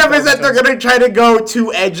of is that they're gonna try to go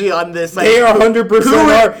too edgy on this. Like, They are 100%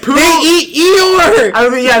 are. They eat Eeyore! I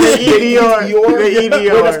mean, yeah, they eat Eeyore. They eat Wait,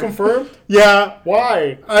 that's Eeyore. confirmed? Yeah.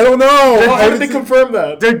 Why? I don't know. How did they confirm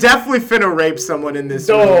that? They're definitely finna rape someone in this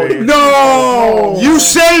No. movie. No! You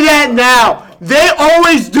say that now. They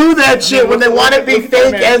always do that shit when they want to be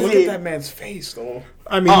fake Look at edgy. that man's face, though.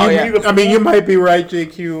 I mean, you might be right,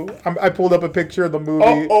 JQ. I pulled up a picture of the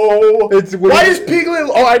movie. Oh, why is Piglet?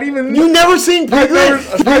 Oh, I didn't even. You never seen Piglet?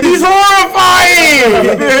 He's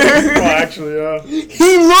horrifying. Oh, actually, yeah.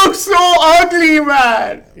 He looks so ugly,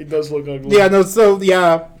 man. He does look ugly. Yeah, no. So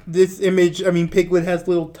yeah, this image. I mean, Piglet has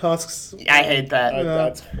little tusks. I hate that.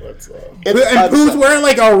 That's And Pooh's wearing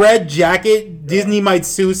like a red jacket. Disney might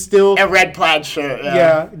sue still. A red plaid shirt.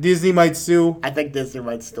 Yeah, Disney might sue. I think Disney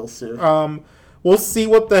might still sue. We'll see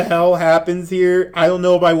what the hell happens here. I don't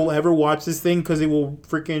know if I will ever watch this thing because it will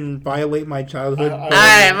freaking violate my childhood.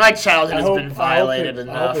 My childhood has been violated I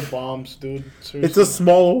enough. hope it bombs, dude. Seriously. It's a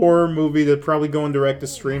small horror movie that's probably going direct to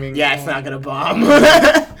streaming. Yeah, it's not gonna bomb.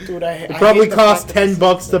 Dude, It probably cost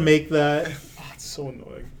 $10 to make that. It's so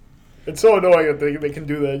annoying. It's so annoying that they can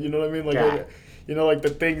do that. You know what I mean? Like, Yeah. like the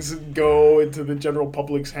things go into the general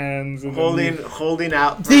public's hands. And holding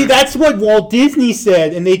out. See, that's what Walt Disney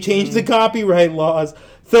said, and they changed the copyright laws.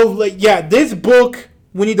 So, like, yeah, this book,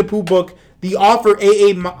 Winnie the Pooh book, the author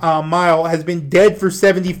A.A. Mile has been dead for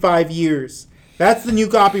 75 years. That's the new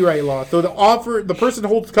copyright law. So the person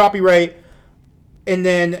holds copyright, and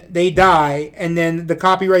then they die, and then the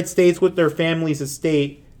copyright stays with their family's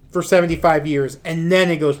estate for 75 years, and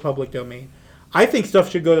then it goes public domain. I think stuff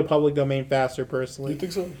should go to public domain faster, personally. You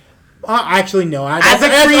think so? Actually, no. As a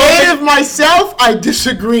creative myself, I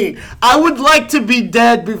disagree. I would like to be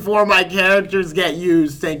dead before my characters get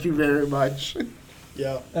used. Thank you very much.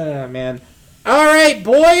 Yeah. Man. All right,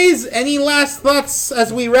 boys. Any last thoughts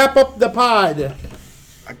as we wrap up the pod?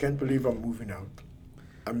 I can't believe I'm moving out.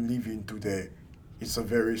 I'm leaving today. It's a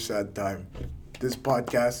very sad time. This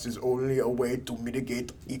podcast is only a way to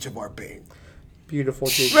mitigate each of our pain. Beautiful,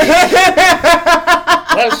 JK.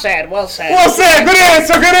 Well said, well said. Well said. Good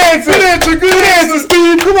answer,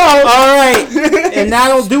 Steve. Come on. All right. And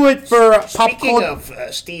that'll do it for Pop Speaking Culture.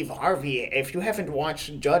 of Steve Harvey, if you haven't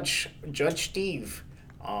watched Judge Steve,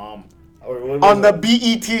 or what On was the it?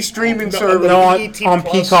 BET streaming service. No, BET on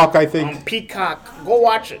Plus, Peacock, I think. On Peacock, go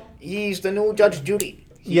watch it. He's the new Judge Judy.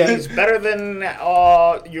 Yeah. He's better than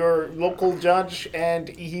your local judge, and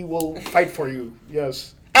he will fight for you.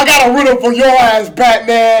 Yes. I gotta root up for your ass,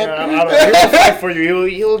 Batman. He'll fight for you.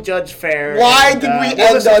 He'll judge fair. Why and, did we we'll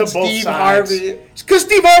end listen on to both Steve sides. Harvey? Because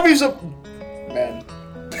Steve Harvey's a man.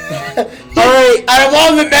 All right. Out of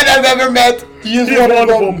all the men I've ever met, he is one of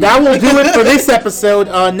them. That will do it for this episode.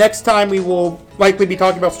 Next time we will likely be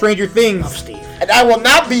talking about Stranger Things. Steve. And I will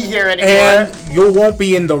not be here anymore. And you won't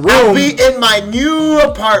be in the I'll room. be in my new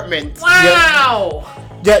apartment. Wow.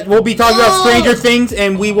 Yeah, we'll be talking about Stranger Things,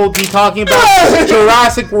 and we will be talking about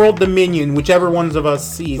Jurassic World Dominion, whichever ones of us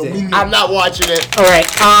sees it. I'm not watching it. All right,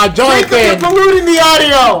 Jacob, you're Jonathan. polluting the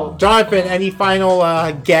audio. Jonathan, any final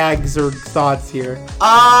gags or thoughts here?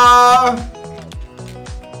 Not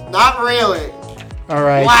really. All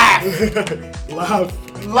right. Laugh. Laugh.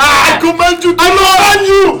 Laugh. I command you.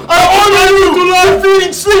 I order you to laugh. You're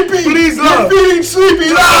feeling sleepy. Please laugh. You're feeling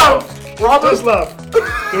sleepy. Laugh. Robert. Just laugh.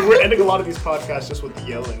 Dude, we're ending a lot of these podcasts just with the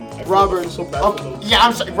yelling. I feel so bad for those.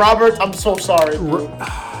 Yeah, Robert, I'm so sorry.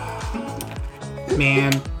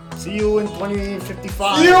 Man. See you in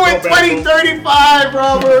 2055. See you in 2035,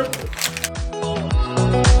 Robert.